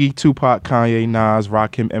Jay-Z, Biggie, Tupac, Kanye, Nas,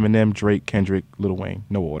 Rakim, Eminem, Drake, Kendrick, Lil Wayne.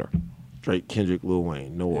 No order. Drake, Kendrick, Lil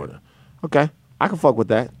Wayne. No order. Okay, I can fuck with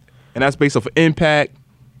that. And that's based off of impact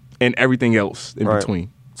and everything else in between.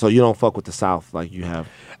 So you don't fuck with the South like you have.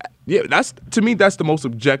 Yeah, to me that's the most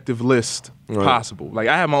objective list possible. Like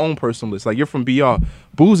I have my own personal list. Like you're from BR.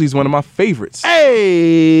 Boosie's one of my favorites.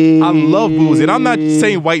 Hey, I love Boosie. And I'm not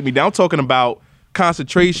saying white me down. I'm talking about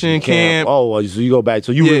concentration camp. Oh, so you go back.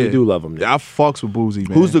 So you really do love him. Then. I fucks with Boosie,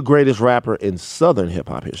 man. Who's the greatest rapper in Southern hip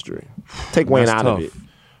hop history? Take Wayne out of it.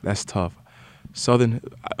 That's tough. Southern,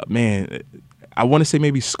 man. I want to say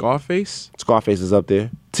maybe Scarface. Scarface is up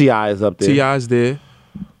there. T.I. is up there. T.I.'s there.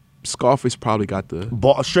 Scarface probably got the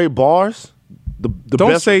straight bars. The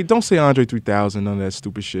don't say Andre 3000, none of that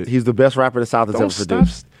stupid shit. He's the best rapper the South has ever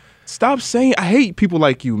produced. Stop saying. I hate people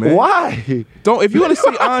like you, man. Why? Don't. If you want to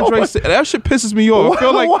say Andre, that shit pisses me off. I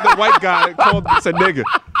feel like the white guy called said nigga.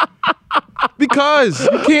 Because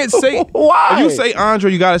you can't say. Why? If you say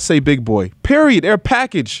Andre, you gotta say Big Boy. Period. They're a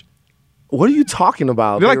package. What are you talking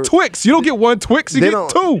about? They're like Twix. You don't get one Twix, you get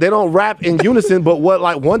 2. They don't rap in unison, but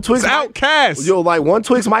one Twix? It's Outkast. One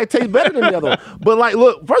Twix might taste better than the other one. But like,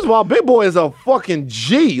 look, first of all, Big Boy is a fucking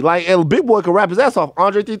G. Like, and Big Boy can rap his ass off.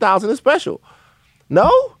 Andre 3000 is special.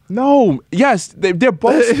 No? Yes, they're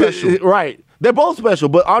both special. Right. They're both special,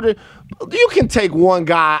 but Andre, you can take one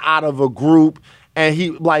guy out of a group and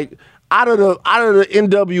he, like, out of the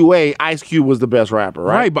NWA, Ice Cube was the best rapper,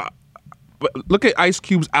 right? Right, but look at Ice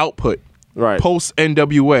Cube's output. Right. Post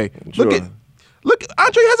NWA. Sure. Look,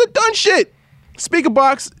 Andre hasn't done shit. Speaker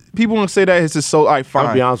Box, people want to say that it's just so, all right, fine.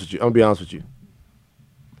 I'm gonna be honest with you.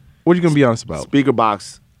 What are you gonna be honest about? Speaker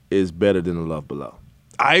Box is better than The Love Below.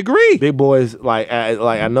 I agree. Big Boys, like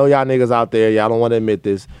I know y'all niggas out there, y'all don't want to admit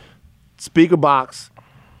this. Speaker Box,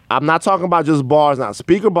 I'm not talking about just bars now.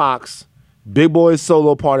 Speaker Box, Big Boy's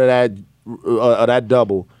solo part of that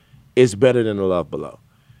double is better than The Love Below.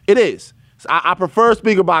 It is. I prefer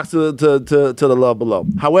Speaker Box to The Love Below.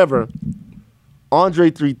 However, Andre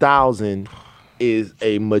 3000 is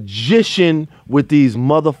a magician with these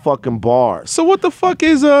motherfucking bars. So what the fuck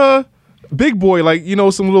is Big Boy, like, you know,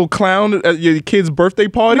 some little clown at your kid's birthday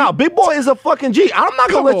party. No, Big Boy is a fucking G. I'm not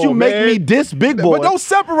Come gonna let you on, make man. me diss Big Boy. But don't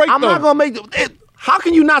separate I'm them. not gonna make it. How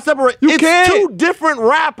can you not separate? You It's can't. two different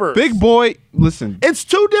rappers. Big Boy, listen. It's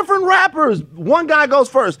two different rappers. One guy goes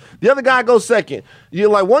first, the other guy goes second. You're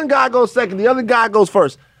like, one guy goes second, the other guy goes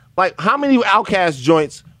first. Like, how many Outkast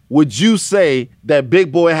joints would you say that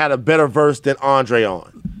Big Boy had a better verse than Andre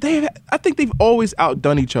on? I think they've always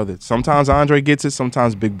outdone each other. Sometimes Andre gets it,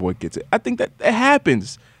 sometimes Big Boy gets it. I think that it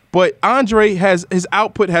happens. But Andre his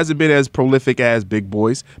output hasn't been as prolific as Big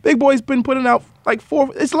Boy's. Big Boy's been putting out like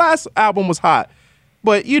his last album was hot.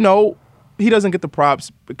 But, you know, he doesn't get the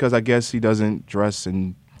props because I guess he doesn't dress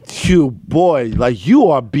and... You boy, like you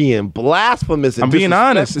are being blasphemous and I'm being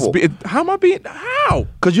honest. disrespectful. How?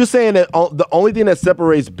 Because you're saying that the only thing that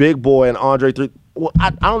separates Big Boy and Andre 3... Well, I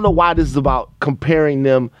don't know why this is about comparing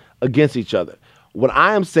them against each other. What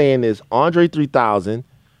I am saying is Andre 3000,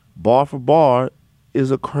 bar for bar, is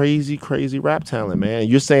a crazy, crazy rap talent, man.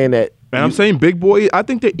 You're saying that... And I'm saying Big Boy, I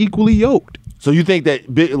think they're equally yoked. So you think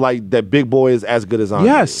that Big Boy is as good as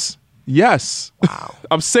Andre? Yes. Wow.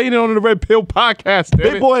 I'm saying it on the Red Pill podcast.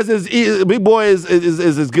 Big Boy is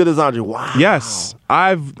as good as Andre. Wow. Yes.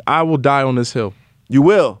 I will die on this hill. You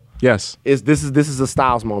will. Yes. This is a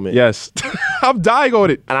Styles moment. Yes. I'm dying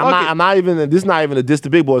on it. And I'm not even this is not even a diss to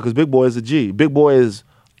Big Boy because Big Boy is a G. Big Boy is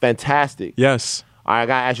fantastic. Yes. All right, I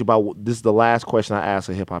gotta ask you about this is the last question I ask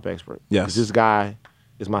a hip hop expert. Yes. 'Cause this guy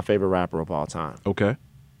is my favorite rapper of all time. Okay.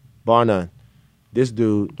 Bar none. This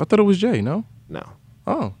dude, I thought it was Jay, no? no.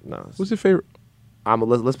 Oh. No. What's your favorite?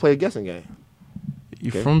 Let's play a guessing game. You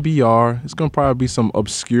Okay. from BR. It's gonna probably be some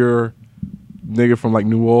obscure nigga from like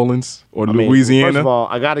New Orleans or I mean, Louisiana. First of all,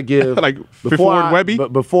 I gotta give Like Ford Webby?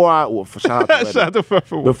 Before I shout out to Webby. Shout out to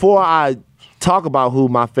Ford. Before I talk about who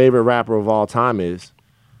my favorite rapper of all time is,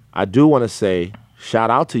 I do want to say shout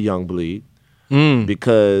out to Young Bleed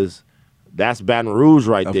because that's Baton Rouge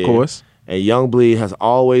right Of there. course. And Young Bleed has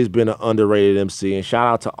always been an underrated MC. And shout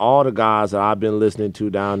out to all the guys that I've been listening to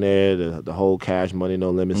down there, the whole Cash Money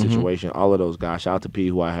No Limit situation, all of those guys. Shout out to P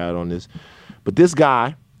who I had on this. But this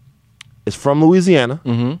guy is from Louisiana.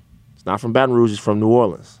 It's not from Baton Rouge, it's from New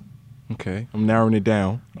Orleans. Okay. I'm narrowing it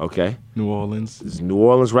down. Okay? New Orleans. This is a New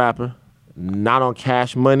Orleans rapper, not on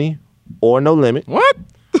Cash Money or No Limit. What?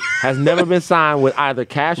 Has never been signed with either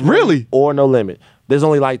Cash Money Really? or No Limit. There's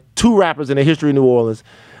only like 2 rappers in the history of New Orleans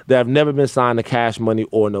that have never been signed to Cash Money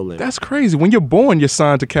or No Limit. That's crazy. When you're born, you're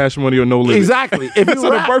signed to Cash Money or No Limit. Exactly. If That's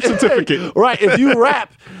on a birth certificate. Right. If you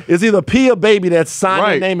rap, it's either P or Baby that's signed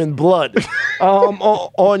Right. their name in blood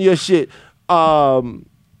on your shit.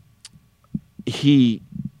 He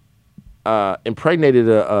impregnated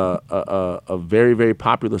a very, very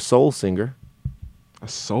popular soul singer. A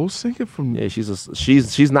soul singer from... Yeah,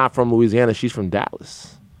 she's not from Louisiana. She's from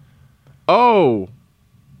Dallas. Oh.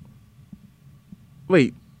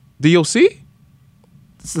 Wait. DOC?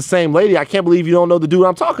 It's the same lady. I can't believe you don't know the dude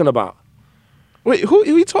I'm talking about. Wait, who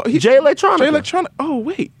he talking? Jay Electronica. Jay Electronica. Oh,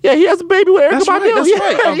 wait. Yeah, he has a baby with Erykah That's right, Badu. that's yeah,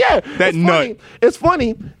 right. Yeah, That it's nut. Funny. It's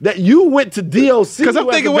funny that you went to DOC. Because I'm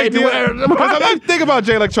thinking, wait, I'm thinking about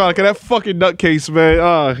Jay Electronica, that fucking nutcase, man.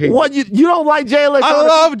 Oh, What, you don't like Jay Electronica? I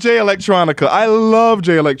love Jay Electronica. I love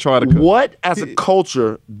Jay Electronica. What, as a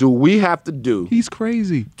culture, do we have to do He's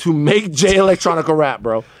crazy. to make Jay Electronica rap,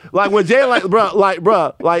 bro? Like, when Jay, like,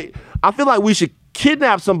 I feel like we should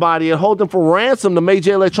kidnap somebody and hold them for ransom to make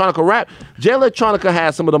Jay Electronica rap. Jay Electronica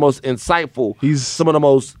has some of the most insightful, some of the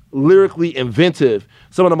most lyrically inventive,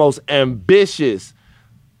 some of the most ambitious.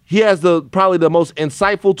 He has probably the most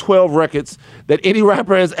insightful 12 records that any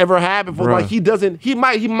rapper has ever had before. Bruh. Like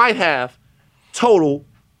he might have total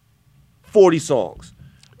 40 songs.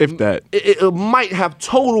 If that. It might have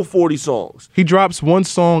total 40 songs. He drops one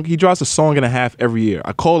song. He drops a song and a half every year.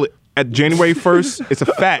 I call it at January 1st. It's a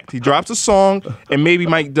fact. He drops a song and maybe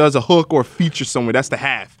Mike does a hook or a feature somewhere. That's the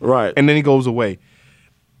half. Right. And then he goes away.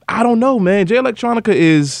 I don't know, man. Jay Electronica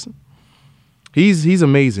is... He's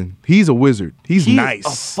amazing. He's a wizard. He's nice.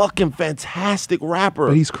 A fucking fantastic rapper.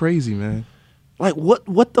 But he's crazy, man. Like,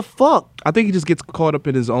 what the fuck? I think he just gets caught up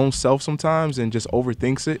in his own self sometimes and just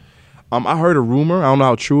overthinks it. I heard a rumor. I don't know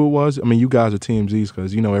how true it was. I mean, you guys are TMZs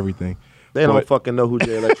because you know everything. They don't fucking know who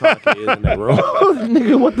Jay Electronica is in that room.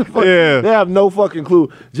 Nigga, what the fuck? Yeah. They have no fucking clue.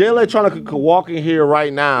 Jay Electronica could walk in here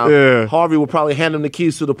right now. Yeah. Harvey would probably hand him the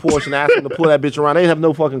keys to the Porsche and ask him to pull that bitch around. They have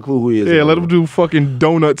no fucking clue who he is. Yeah, let him do fucking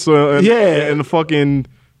donuts. Yeah. And the fucking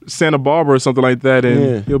Santa Barbara or something like that,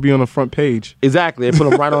 and he'll be on the front page. Exactly. They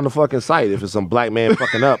put him right on the fucking site if it's some black man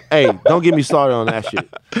fucking up. Hey, don't get me started on that shit.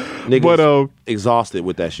 Niggas exhausted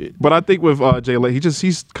with that shit. But I think with Jay Lay,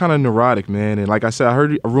 he's kind of neurotic, man. And like I said, I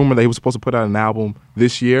heard a rumor that he was supposed to put out an album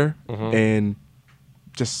this year and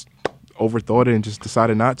just overthought it and just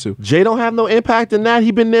decided not to. Jay don't have no impact in that.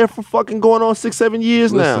 He been there for fucking going on 6-7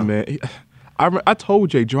 years now. Listen, man. I told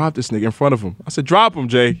Jay, drop this nigga in front of him. I said, drop him,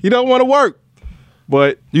 Jay. He don't want to work.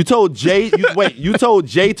 But you told Jay, you told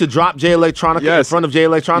Jay to drop Jay Electronica in front of Jay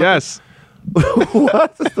Electronica? Yes.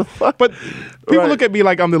 What the fuck? But people look at me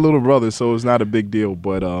like I'm the little brother, so it's not a big deal.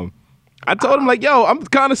 But I told him, like, yo, I'm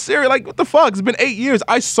kind of serious. Like, what the fuck? It's been 8 years.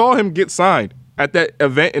 I saw him get signed at that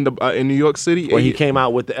event in New York City. Where he came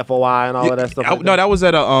out with the FOI and all of that stuff? No,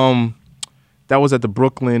 that was at the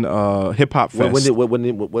Brooklyn Hip Hop Fest.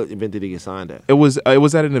 What event did he get signed at? It was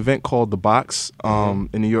at an event called The Box in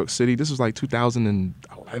New York City. This was like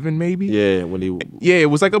 2011 maybe. Yeah, it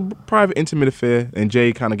was like a private intimate affair, and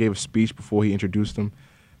Jay kind of gave a speech before he introduced him.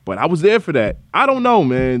 But I was there for that. I don't know,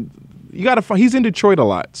 man. You gotta find. He's in Detroit a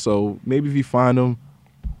lot, so maybe if you find him,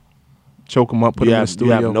 choke him up, put him in the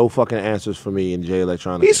studio. You have no fucking answers for me in Jay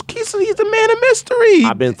Electronica. He's the man of mystery.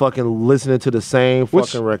 I've been fucking listening to the same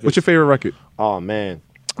fucking record. What's your favorite record? Oh man,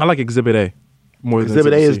 I like Exhibit A more than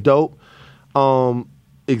Exhibit A is dope.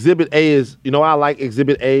 Exhibit A is, I like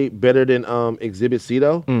Exhibit A better than Exhibit C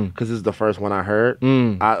though, because it's the first one I heard.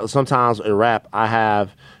 Sometimes in rap,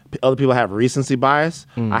 other people have recency bias.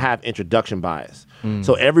 I have introduction bias.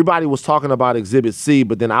 So everybody was talking about Exhibit C,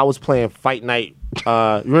 but then I was playing Fight Night.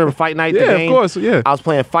 Remember Fight Night? Yeah, of course. Yeah, I was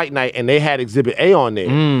playing Fight Night, and they had Exhibit A on there.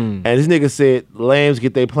 And this nigga said, "Lambs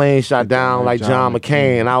get their plane shot down like John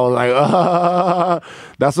McCain." And I was like,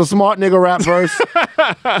 that's a smart nigga rap verse,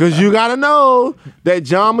 because you gotta know that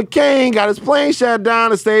John McCain got his plane shot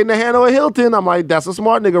down and stayed in the Hanoi Hilton. I'm like, that's a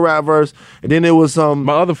smart nigga rap verse. And then there was some.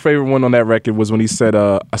 My other favorite one on that record was when he said,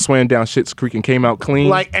 "I swam down Schitt's Creek and came out clean."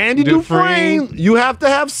 Like Andy Dufresne, you have to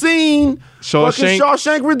have seen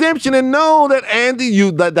Shawshank Redemption and know that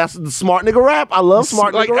Andy, that's the smart nigga rap. I love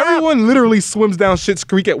smart nigga rap. Everyone literally swims down Schitt's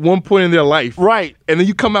Creek at one point in their life. Right. And then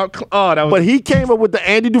you come out, But he came up with the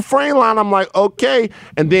Andy Dufresne line. I'm like, okay.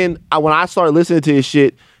 And then when I started listening to his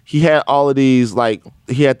shit, he had all of these, like,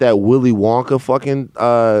 he had that Willy Wonka fucking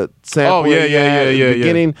sample. Oh, yeah.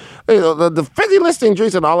 Beginning, the fizzy listing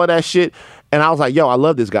drinks and all of that shit. And I was like, yo, I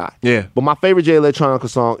love this guy. Yeah. But my favorite Jay Electronica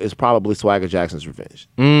song is probably Swagger Jackson's Revenge.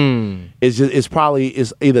 It's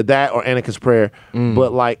either that or Anakin's Prayer.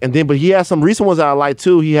 But he has some recent ones that I like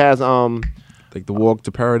too. He has like The Walk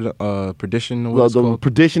to Perdition. The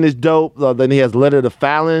Perdition is dope. Then he has Letter to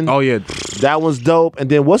Fallon. Oh yeah, that one's dope. And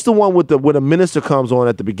then what's the one with where the minister comes on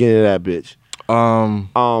at the beginning of that bitch?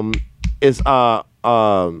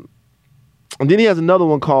 And then he has another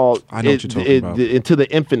one called I know what you're talking about. Into the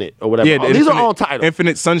Infinite or whatever. Yeah, these are all titles.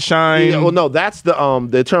 Infinite Sunshine. Yeah, well, no, that's the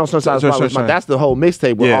Eternal Sunshine. That's the whole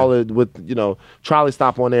mixtape with Trolley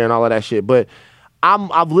Stop on there and all of that shit. But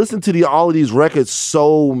I've listened to all of these records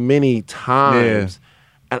so many times,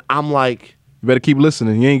 and I'm like, you better keep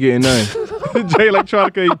listening. You ain't getting nothing. Jay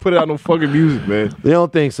Electronica, you put out no fucking music, man. You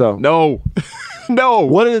don't think so? No, no.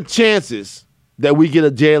 What are the chances that we get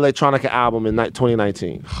a Jay Electronica album in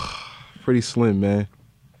 2019? Pretty slim, man.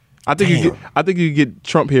 I think you get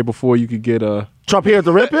Trump here before you could get Trump here at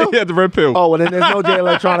the Red Pill? Yeah, at the Red Pill. Oh, well, then there's no Jay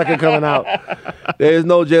Electronica coming out. There's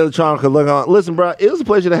no Jay Electronica. Listen, bro, it was a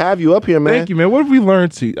pleasure to have you up here, man. Thank you, man. What have we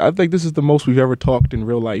learned? I think this is the most we've ever talked in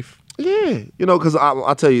real life. Yeah, because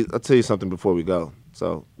I'll tell you something before we go.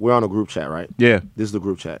 So we're on a group chat, right? Yeah. This is the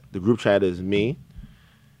group chat. The group chat is me,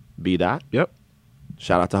 B. Dot. Yep.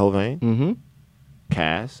 Shout out to Hovain. Mm-hmm.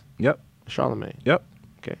 Cass. Yep. Charlemagne. Yep.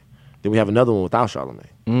 Okay. Then we have another one without Charlemagne.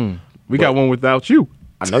 We got one without you.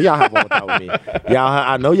 I know y'all have one without me.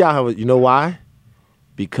 I know y'all have. You know why?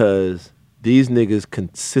 Because these niggas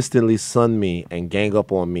consistently sun me and gang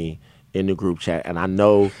up on me in the group chat, and I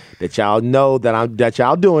know that y'all know that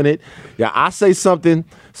y'all doing it. Yeah, I say something.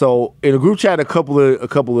 So in the group chat a couple of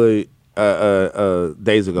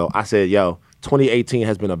days ago, I said, "Yo, 2018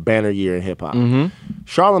 has been a banner year in hip hop."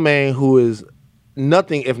 Charlemagne, who is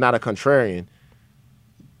nothing if not a contrarian,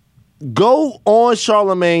 go on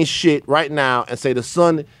Charlemagne's shit right now and say the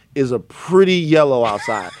sun is a pretty yellow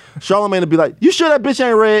outside. Charlemagne will be like, "You sure that bitch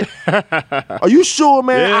ain't red? Are you sure,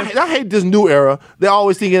 man?" Yeah. I hate this new era. They're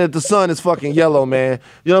always thinking that the sun is fucking yellow, man.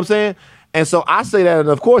 You know what I'm saying? And so I say that, and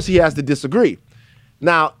of course he has to disagree.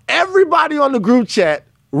 Now, everybody on the group chat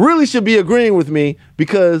really should be agreeing with me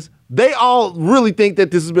because they all really think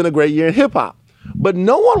that this has been a great year in hip hop. But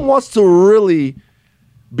no one wants to really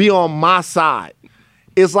be on my side.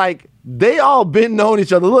 it's like they all been knowing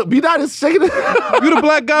each other. Look, B-Dot is shaking it. You the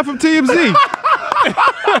black guy from TMZ.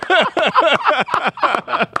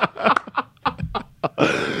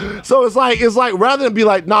 So it's like rather than be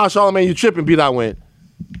like, nah, Charlamagne, you tripping, B-Dot went,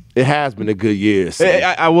 it has been a good year. So.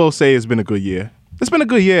 I will say it's been a good year. It's been a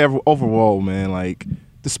good year overall, man. Like,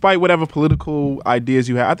 despite whatever political ideas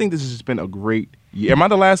you have, I think this has just been a great year. Am I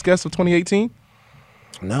the last guest of 2018?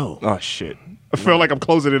 No. Oh, shit. I feel like I'm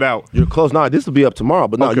closing it out. You're close. No, this will be up tomorrow,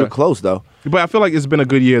 but no, Okay. you're close, though. But I feel like it's been a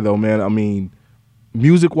good year, though, man. I mean,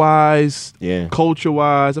 music-wise, Yeah.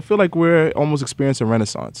 culture-wise, I feel like we're almost experiencing a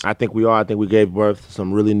renaissance. I think we are. I think we gave birth to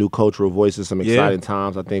some really new cultural voices, some Yeah. exciting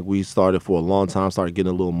times. I think we started for a long time, started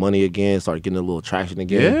getting a little money again, started getting a little traction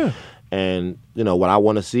again. Yeah. And, you know, what I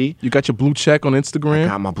want to see, You got your blue check on Instagram?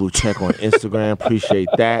 got my blue check on Instagram. Appreciate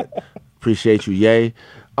that. Appreciate you, yay.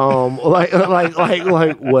 Like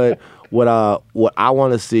what I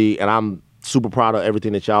want to see, and I'm super proud of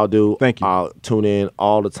everything that y'all do. Thank you. I'll tune in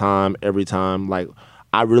all the time, every time. Like,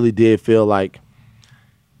 I really did feel like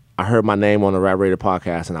I heard my name on the Rap Radar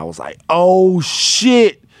podcast, and I was like, oh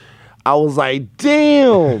shit. I was like,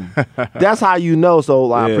 damn. That's how you know. So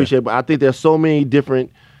like, I Yeah. appreciate it. But I think there's so many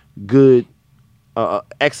different good,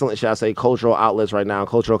 excellent, shall I say, cultural outlets right now,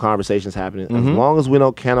 cultural conversations happening. As long as we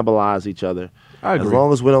don't cannibalize each other, I as agree.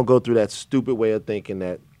 long as we don't go through that stupid way of thinking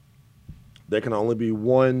that there can only be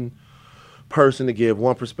one person to give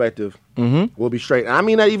one perspective, we'll be straight. And I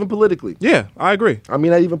mean that even politically. Yeah, I agree. I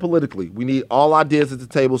mean that even politically. We need all ideas at the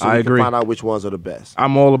table so I we agree. can find out which ones are the best.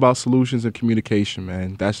 I'm all about solutions and communication,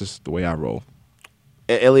 man. That's just the way I roll.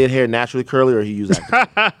 Elliot hair naturally curly, or he use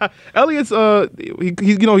active? Elliot's, he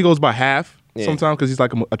you know, he goes by half Yeah. sometimes because he's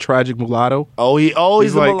like a tragic mulatto. He's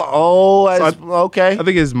like- okay. I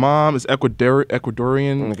think his mom is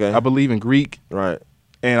Ecuadorian, Okay. I believe in Greek, Right.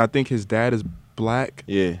 and I think his dad is black.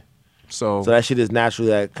 Yeah. So, So that shit is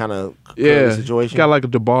naturally that kind of yeah, situation. got like a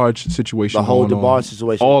DeBarge situation. The whole going on. DeBarge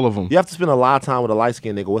situation. All of them. You have to spend a lot of time with a light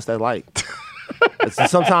skinned nigga. What's that like?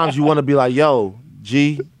 Sometimes you want to be like, yo,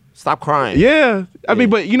 G, stop crying. Yeah. I Yeah. mean,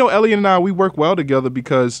 but you know, Elliot and I, we work well together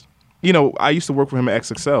because, you know, I used to work for him at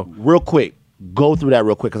XXL. Real quick, go through that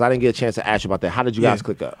real quick because I didn't get a chance to ask you about that. How did you guys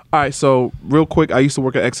click up? All right, so real quick, I used to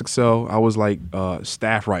work at XXL. I was like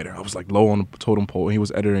staff writer. I was like low on the totem pole, and he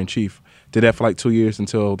was editor in chief. Did that for like 2 years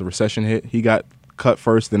until the recession hit. He got cut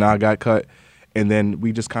first, then I got cut, and then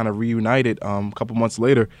we just kind of reunited a couple months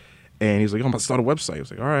later. And he's like, "I'm about to start a website." I was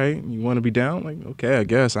like, "All right, you want to be down?" Like, okay, I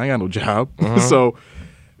guess I ain't got no job. So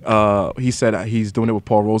he said he's doing it with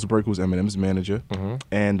Paul Rosenberg, who's Eminem's manager,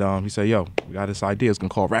 and he said, "Yo, we got this idea. It's gonna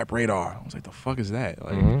call Rap Radar." I was like, "The fuck is that?"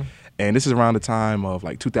 Like, and this is around the time of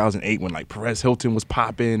like 2008 when like Perez Hilton was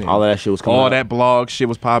popping, and All that shit was coming all up. that blog shit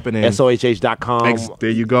was popping, and SOHH.com. there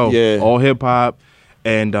you go, Yeah. all hip hop,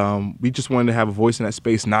 and we just wanted to have a voice in that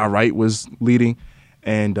space. Nah Right was leading,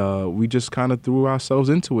 and we just kind of threw ourselves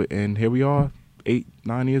into it, and here we are,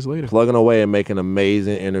 8-9 years later. Plugging away and making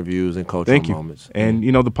amazing interviews and cultural Thank you. moments. And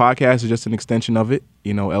you know, the podcast is just an extension of it.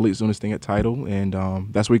 You know, Elliot's doing his thing at Tidal, and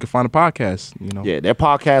that's where you can find a podcast. You know, Yeah, their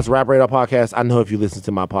podcast, Rap Radar Podcast. I know if you listen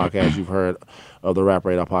to my podcast, you've heard of the Rap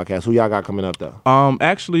Radar Podcast. Who y'all got coming up, though?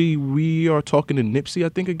 Actually, we are talking to Nipsey, I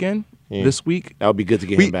think, again this week. That would be good to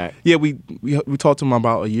get him back. Yeah, we talked to him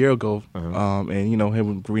about a year ago, and you know,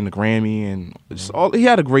 him winning the Grammy, and just all. He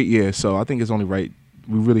had a great year, so I think it's only right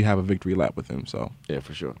we really have a victory lap with him. So Yeah,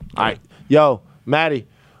 for sure. All right. Yo, Maddie,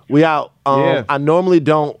 we out. Yeah. I normally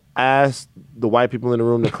don't ask the white people in the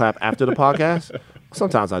room to clap after the podcast.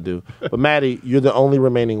 Sometimes I do. But Maddie, you're the only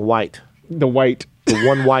remaining white. the white. The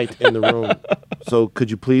one white in the room. So could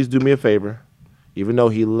you please do me a favor? Even though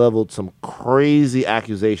he leveled some crazy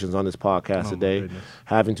accusations on this podcast today,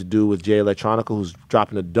 having to do with Jay Electronica, who's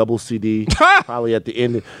dropping a double CD probably at the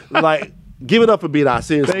end. Like, give it up for B-Dot.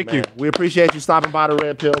 Seriously, Thank man. you. We appreciate you stopping by the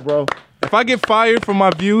Red Pill, bro. If I get fired from my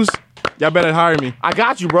views, y'all better hire me. I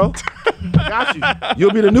got you, bro. I got you.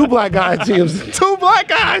 You'll be the new black guy at TMZ. 2 black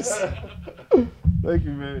guys. Thank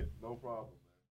you, man.